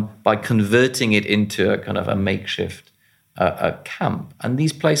by converting it into a kind of a makeshift camp. And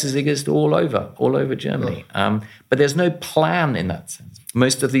these places exist all over Germany. But there's no plan in that sense.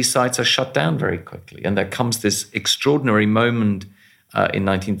 Most of these sites are shut down very quickly. And there comes this extraordinary moment in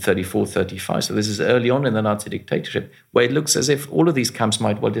 1934-35, so this is early on in the Nazi dictatorship, where it looks as if all of these camps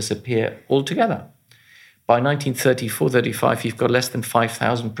might well disappear altogether. By 1934-35, you've got less than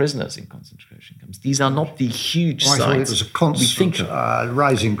 5,000 prisoners in concentration camps. These are not the huge sites. I thought it was a constant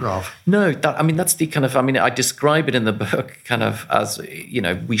rising graph. No, that's the kind of, I describe it in the book kind of as,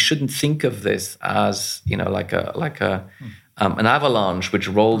 we shouldn't think of this as, an avalanche which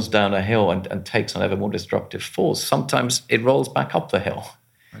rolls down a hill and takes on ever more destructive force. Sometimes it rolls back up the hill.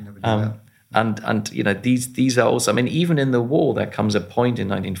 I never knew that. And these are also, even in the war, there comes a point in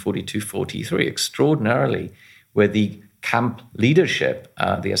 1942-43, extraordinarily, where the camp leadership,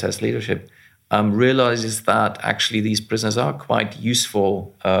 the SS leadership, realizes that actually these prisoners are quite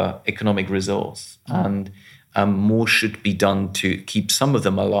useful economic resource, and more should be done to keep some of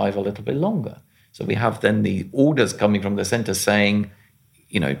them alive a little bit longer. So we have then the orders coming from the center saying,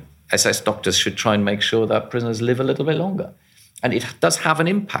 SS doctors should try and make sure that prisoners live a little bit longer. And it does have an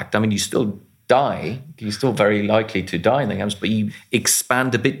impact. You still die. You're still very likely to die in the camps, but you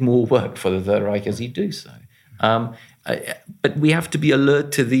expand a bit more work for the Third Reich as you do so. But we have to be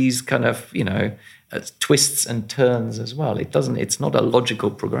alert to these kind of, twists and turns as well. It's not a logical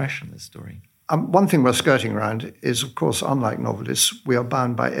progression, this story. One thing we're skirting around is, of course, unlike novelists, we are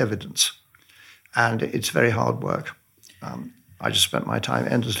bound by evidence. And it's very hard work. I just spent my time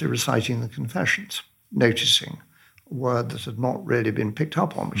endlessly reciting the confessions, noticing a word that had not really been picked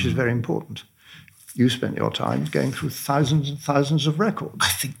up on, which is very important. You spent your time going through thousands and thousands of records. I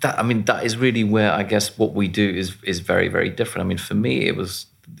think that is really where I guess what we do is very, very different. For me, it was,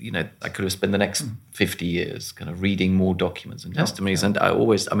 I could have spent the next 50 years kind of reading more documents and testimonies. And I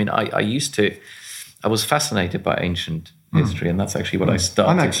always, I was fascinated by ancient history, and that's actually what I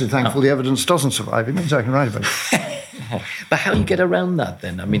started. I'm actually thankful the evidence doesn't survive. It means I can write about it. But how do you get around that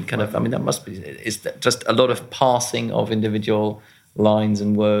then? That must be, is that just a lot of parsing of individual lines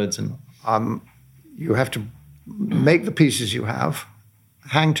and words? And you have to make the pieces you have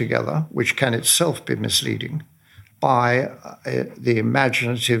hang together, which can itself be misleading, by the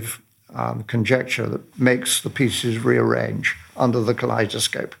imaginative conjecture that makes the pieces rearrange under the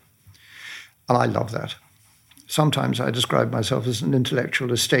kaleidoscope. And I love that. Sometimes I describe myself as an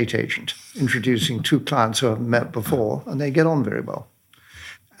intellectual estate agent, introducing two clients who haven't met before, and they get on very well.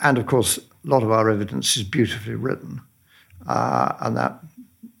 And of course, a lot of our evidence is beautifully written, and that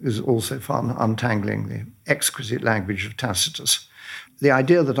is also fun, untangling the exquisite language of Tacitus. The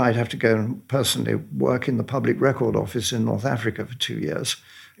idea that I'd have to go and personally work in the Public Record Office in North Africa for 2 years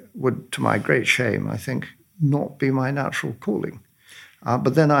would, to my great shame, I think, not be my natural calling.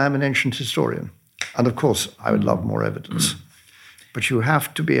 But then I am an ancient historian. And of course, I would love more evidence. But you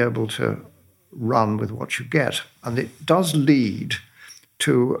have to be able to run with what you get. And it does lead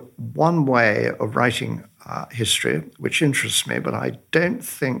to one way of writing history, which interests me, but I don't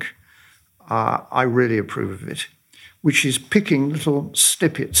think I really approve of it, which is picking little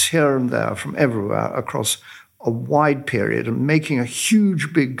snippets here and there from everywhere across a wide period and making a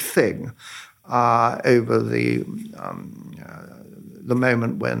huge, big thing over the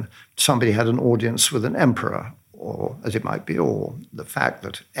moment when somebody had an audience with an emperor, or as it might be, or the fact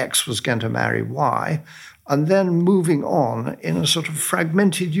that X was going to marry Y, and then moving on in a sort of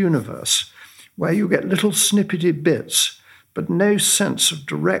fragmented universe where you get little snippeted bits, but no sense of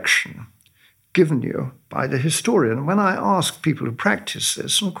direction given you by the historian. And when I ask people who practice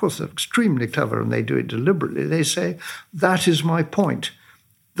this, and of course they're extremely clever and they do it deliberately, they say, that is my point.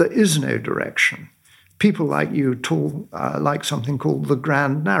 There is no direction. People like you like something called the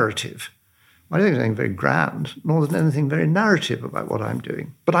grand narrative. I don't think there's anything very grand, nor there's anything very narrative about what I'm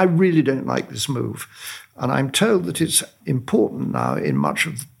doing. But I really don't like this move. And I'm told that it's important now in much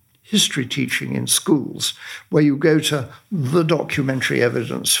of history teaching in schools, where you go to the documentary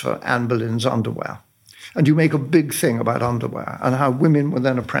evidence for Anne Boleyn's underwear. And you make a big thing about underwear and how women were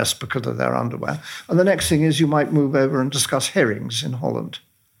then oppressed because of their underwear. And the next thing is you might move over and discuss herrings in Holland.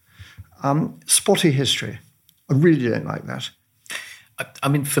 Spotty history. I really don't like that. I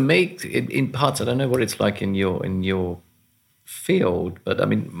mean, for me, in parts, I don't know what it's like in your field, but I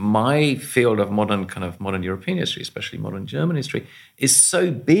mean, my field of modern European history, especially modern German history, is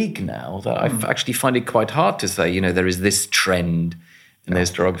so big now that I actually find it quite hard to say, there is this trend in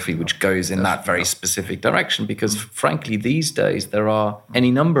historiography which goes in that very specific direction, because frankly, these days there are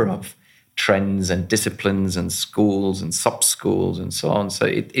any number of trends and disciplines and schools and sub-schools and so on. So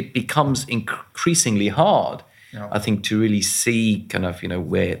it becomes increasingly hard, I think, to really see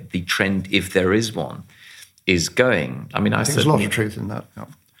where the trend, if there is one, is going. I mean, I think there's a lot of truth in that. Yeah.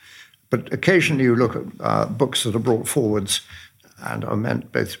 But occasionally you look at books that are brought forwards and are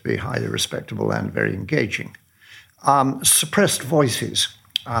meant both to be highly respectable and very engaging. Suppressed voices,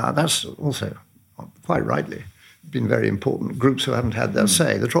 that's also, quite rightly, been very important. Groups who haven't had their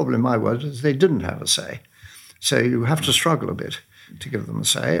say. The trouble in my world is they didn't have a say. So you have to struggle a bit to give them a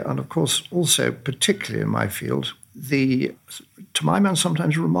say. And of course, also, particularly in my field, to my mind,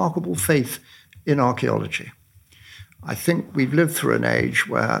 sometimes remarkable faith in archaeology. I think we've lived through an age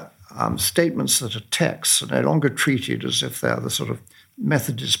where statements that are texts are no longer treated as if they're the sort of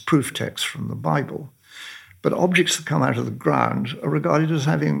Methodist proof texts from the Bible, but objects that come out of the ground are regarded as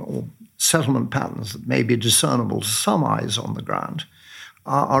having, or settlement patterns that may be discernible to some eyes on the ground,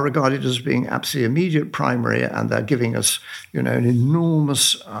 are regarded as being absolutely immediate, primary, and they're giving us, an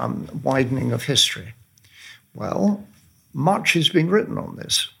enormous widening of history. Well, much is being written on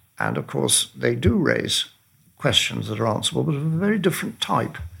this, and of course they do raise questions that are answerable, but of a very different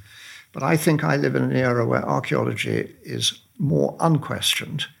type. But I think I live in an era where archaeology is more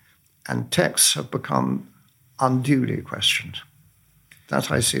unquestioned, and texts have become unduly questioned.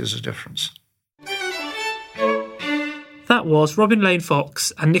 That I see as a difference. That was Robin Lane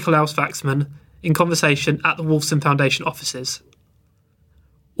Fox and Nicolaus Waxman in conversation at the Wolfson Foundation offices.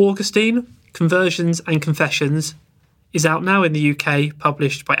 Augustine, Conversions and Confessions is out now in the UK,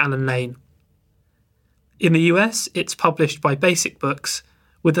 published by Alan Lane. In the US, it's published by Basic Books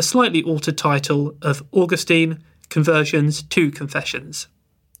with a slightly altered title of Augustine, Conversions to Confessions.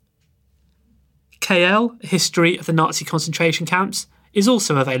 KL, A History of the Nazi Concentration Camps, is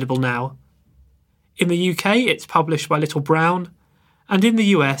also available now. In the UK, it's published by Little Brown, and in the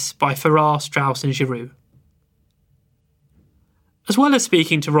US by Farrar, Straus and Giroux. As well as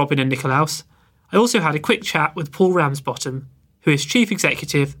speaking to Robin and Nicolaus, I also had a quick chat with Paul Ramsbottom, who is Chief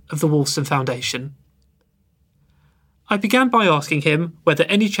Executive of the Wolfson Foundation. I began by asking him whether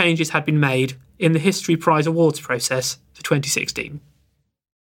any changes had been made in the History Prize Awards process for 2016.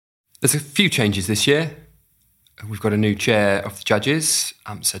 There's a few changes this year. We've got a new chair of the judges,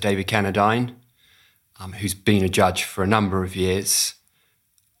 Sir David Cannadine, who's been a judge for a number of years.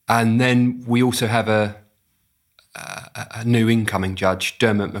 And then we also have a new incoming judge,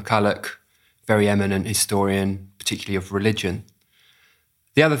 Dermot McCulloch, very eminent historian, particularly of religion.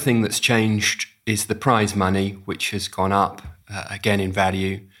 The other thing that's changed is the prize money, which has gone up again in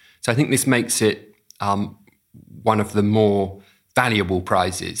value. So I think this makes it one of the more valuable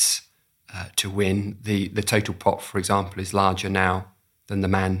prizes to win. The total pot, for example, is larger now than the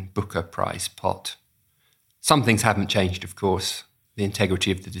Man Booker Prize pot. Some things haven't changed, of course. The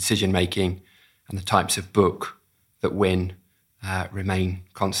integrity of the decision-making and the types of book that win remain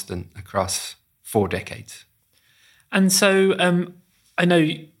constant across 4 decades. And so I know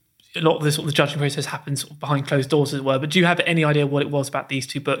a lot of the judging process happens behind closed doors, as it were, but do you have any idea what it was about these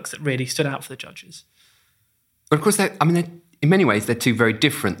two books that really stood out for the judges? Well, of course, in many ways, they're two very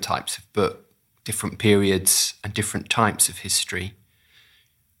different types of book, different periods and different types of history.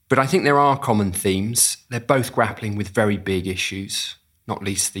 But I think there are common themes. They're both grappling with very big issues, not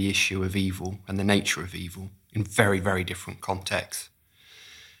least the issue of evil and the nature of evil in very, very different contexts.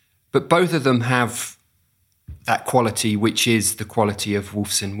 But both of them have that quality, which is the quality of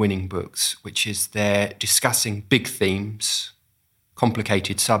Wolfson winning books, which is they're discussing big themes,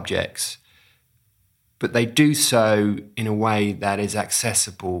 complicated subjects, but they do so in a way that is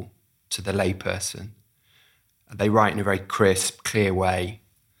accessible to the layperson. They write in a very crisp, clear way,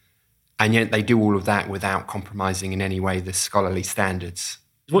 and yet they do all of that without compromising in any way the scholarly standards.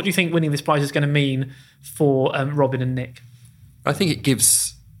 What do you think winning this prize is going to mean for Robin and Nick? I think it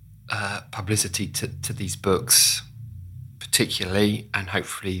gives publicity to these books, particularly, and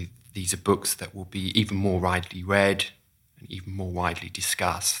hopefully These are books that will be even more widely read and even more widely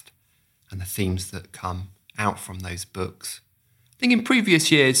discussed, and the themes that come out from those books. I think in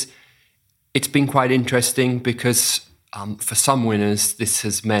previous years, it's been quite interesting because for some winners, this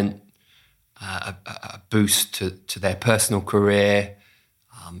has meant a boost to their personal career.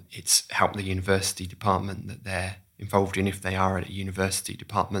 It's helped the university department that they're involved in if they are at a university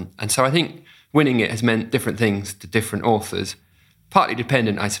department. And so I think winning it has meant different things to different authors, partly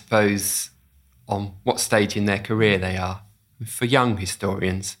dependent, I suppose, on what stage in their career they are. For young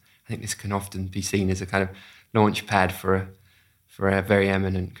historians, I think this can often be seen as a kind of launch pad for a very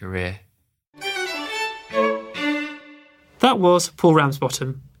eminent career. That was Paul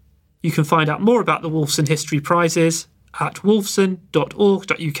Ramsbottom. You can find out more about the Wolfson History Prizes at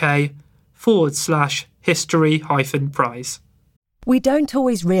wolfson.org.uk/history-prize. We don't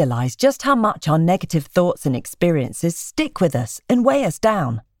always realise just how much our negative thoughts and experiences stick with us and weigh us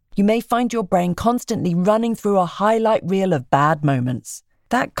down. You may find your brain constantly running through a highlight reel of bad moments.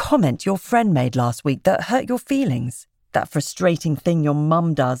 That comment your friend made last week that hurt your feelings. That frustrating thing your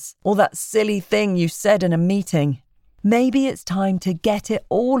mum does. Or that silly thing you said in a meeting. Maybe it's time to get it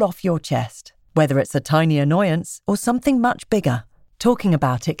all off your chest. Whether it's a tiny annoyance or something much bigger, talking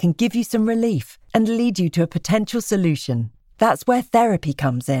about it can give you some relief and lead you to a potential solution. That's where therapy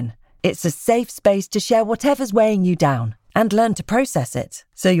comes in. It's a safe space to share whatever's weighing you down and learn to process it,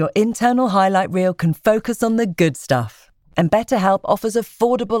 so your internal highlight reel can focus on the good stuff. And BetterHelp offers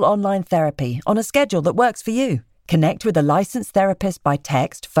affordable online therapy on a schedule that works for you. Connect with a licensed therapist by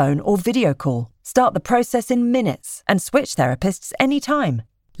text, phone, or video call. Start the process in minutes and switch therapists anytime.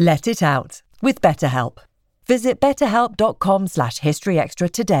 Let it out with BetterHelp. Visit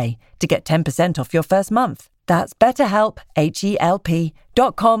betterhelp.com/historyextra today to get 10% off your first month. That's BetterHelp,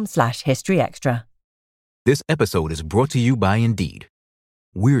 HELP.com/historyextra. This episode is brought to you by Indeed.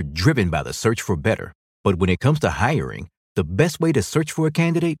 We're driven by the search for better, but when it comes to hiring, the best way to search for a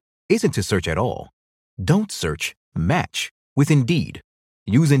candidate isn't to search at all. Don't search, match with Indeed.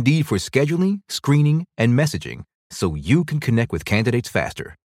 Use Indeed for scheduling, screening, and messaging so you can connect with candidates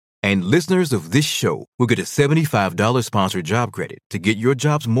faster. And listeners of this show will get a $75 sponsored job credit to get your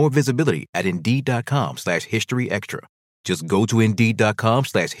jobs more visibility at Indeed.com/historyextra. Just go to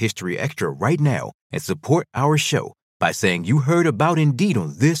Indeed.com/historyextra right now and support our show by saying you heard about Indeed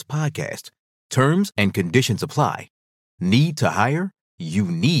on this podcast. Terms and conditions apply. Need to hire? You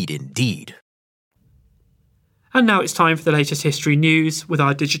need Indeed. And now it's time for the latest history news with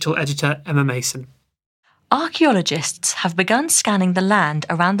our digital editor, Emma Mason. Archaeologists have begun scanning the land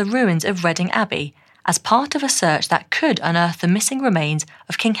around the ruins of Reading Abbey as part of a search that could unearth the missing remains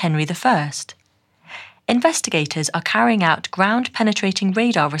of King Henry I. Investigators are carrying out ground-penetrating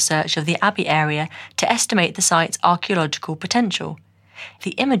radar research of the Abbey area to estimate the site's archaeological potential.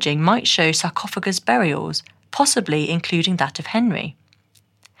 The imaging might show sarcophagus burials, possibly including that of Henry.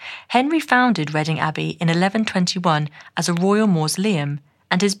 Henry founded Reading Abbey in 1121 as a royal mausoleum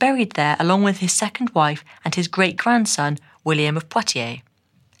and is buried there along with his second wife and his great-grandson, William of Poitiers.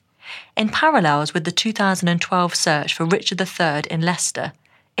 In parallels with the 2012 search for Richard III in Leicester,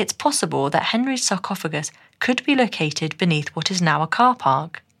 it's possible that Henry's sarcophagus could be located beneath what is now a car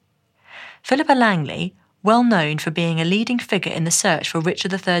park. Philippa Langley, well known for being a leading figure in the search for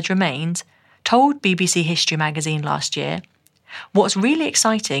Richard III's remains, told BBC History magazine last year, "What's really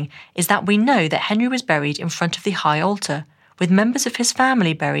exciting is that we know that Henry was buried in front of the high altar, with members of his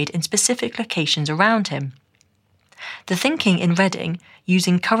family buried in specific locations around him. The thinking in Reading,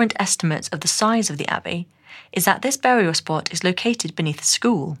 using current estimates of the size of the Abbey, is that this burial spot is located beneath a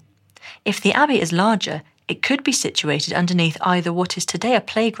school. If the Abbey is larger, it could be situated underneath either what is today a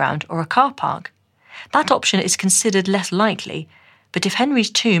playground or a car park. That option is considered less likely, but if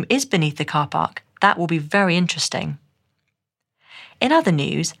Henry's tomb is beneath the car park, that will be very interesting." In other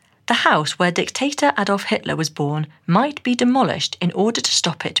news, the house where dictator Adolf Hitler was born might be demolished in order to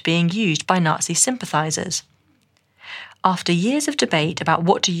stop it being used by Nazi sympathisers. After years of debate about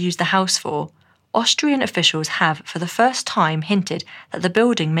what to use the house for, Austrian officials have for the first time hinted that the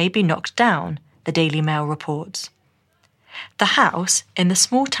building may be knocked down, the Daily Mail reports. The house, in the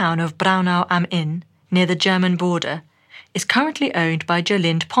small town of Braunau am Inn, near the German border, is currently owned by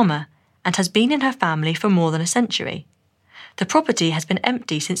Jolinde Pommer and has been in her family for more than a century. The property has been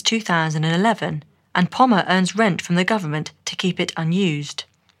empty since 2011, and Pommer earns rent from the government to keep it unused.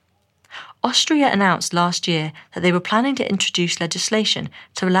 Austria announced last year that they were planning to introduce legislation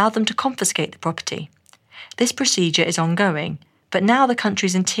to allow them to confiscate the property. This procedure is ongoing, but now the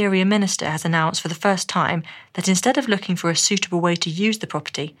country's interior minister has announced for the first time that instead of looking for a suitable way to use the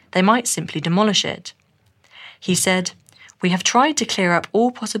property, they might simply demolish it. He said, We have tried to clear up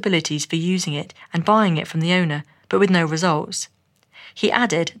all possibilities for using it and buying it from the owner, but with no results. He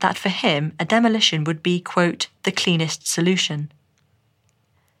added that for him, a demolition would be, quote, the cleanest solution.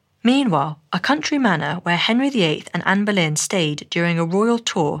 Meanwhile, a country manor where Henry VIII and Anne Boleyn stayed during a royal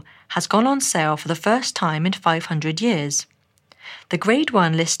tour has gone on sale for the first time in 500 years. The Grade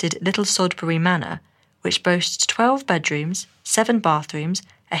 1 listed Little Sodbury Manor, which boasts 12 bedrooms, 7 bathrooms,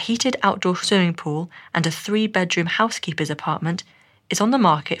 a heated outdoor swimming pool and a 3-bedroom housekeeper's apartment, is on the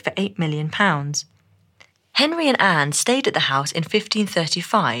market for £8 million. Henry and Anne stayed at the house in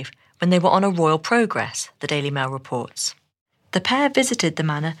 1535 when they were on a royal progress, the Daily Mail reports. The pair visited the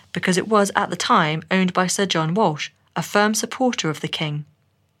manor because it was at the time owned by Sir John Walsh, a firm supporter of the king.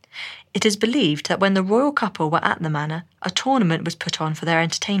 It is believed that when the royal couple were at the manor, a tournament was put on for their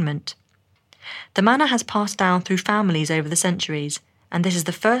entertainment. The manor has passed down through families over the centuries, and this is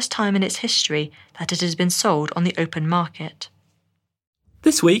the first time in its history that it has been sold on the open market.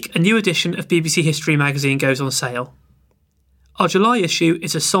 This week, a new edition of BBC History magazine goes on sale. Our July issue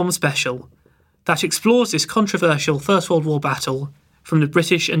is a Somme special that explores this controversial First World War battle from the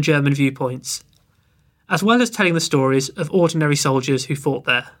British and German viewpoints, as well as telling the stories of ordinary soldiers who fought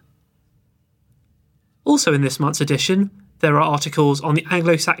there. Also in this month's edition, there are articles on the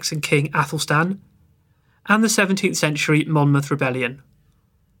Anglo-Saxon king Athelstan and the 17th century Monmouth Rebellion.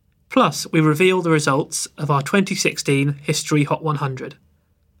 Plus, we reveal the results of our 2016 History Hot 100.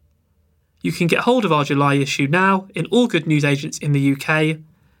 You can get hold of our July issue now in all good newsagents in the UK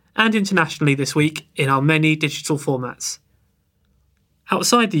and internationally this week in our many digital formats.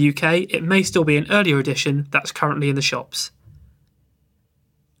 Outside the UK, it may still be an earlier edition that's currently in the shops.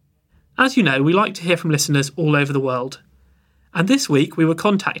 As you know, we like to hear from listeners all over the world, and this week we were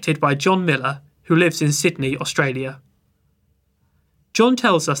contacted by John Miller, who lives in Sydney, Australia. John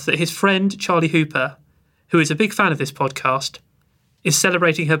tells us that his friend Charlie Hooper, who is a big fan of this podcast, is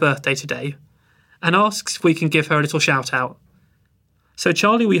celebrating her birthday today and asks if we can give her a little shout out. So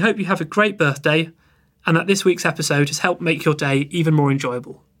Charlie, we hope you have a great birthday and that this week's episode has helped make your day even more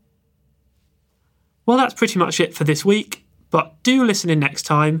enjoyable. Well, that's pretty much it for this week, but do listen in next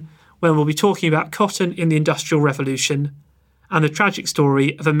time when we'll be talking about cotton in the Industrial Revolution and the tragic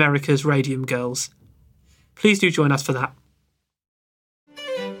story of America's radium girls. Please do join us for that.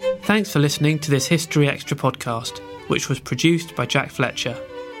 Thanks for listening to this History Extra podcast, which was produced by Jack Fletcher.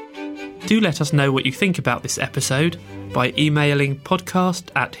 Do let us know what you think about this episode by emailing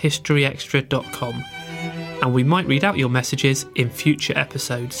podcast@historyextra.com, and we might read out your messages in future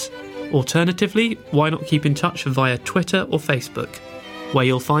episodes. Alternatively, why not keep in touch via Twitter or Facebook, where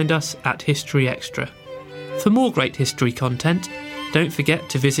you'll find us at History Extra. For more great history content, don't forget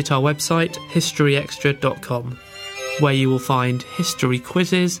to visit our website historyextra.com, where you will find history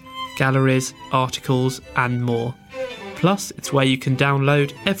quizzes, galleries, articles and more. Plus, it's where you can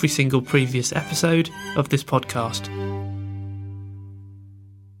download every single previous episode of this podcast.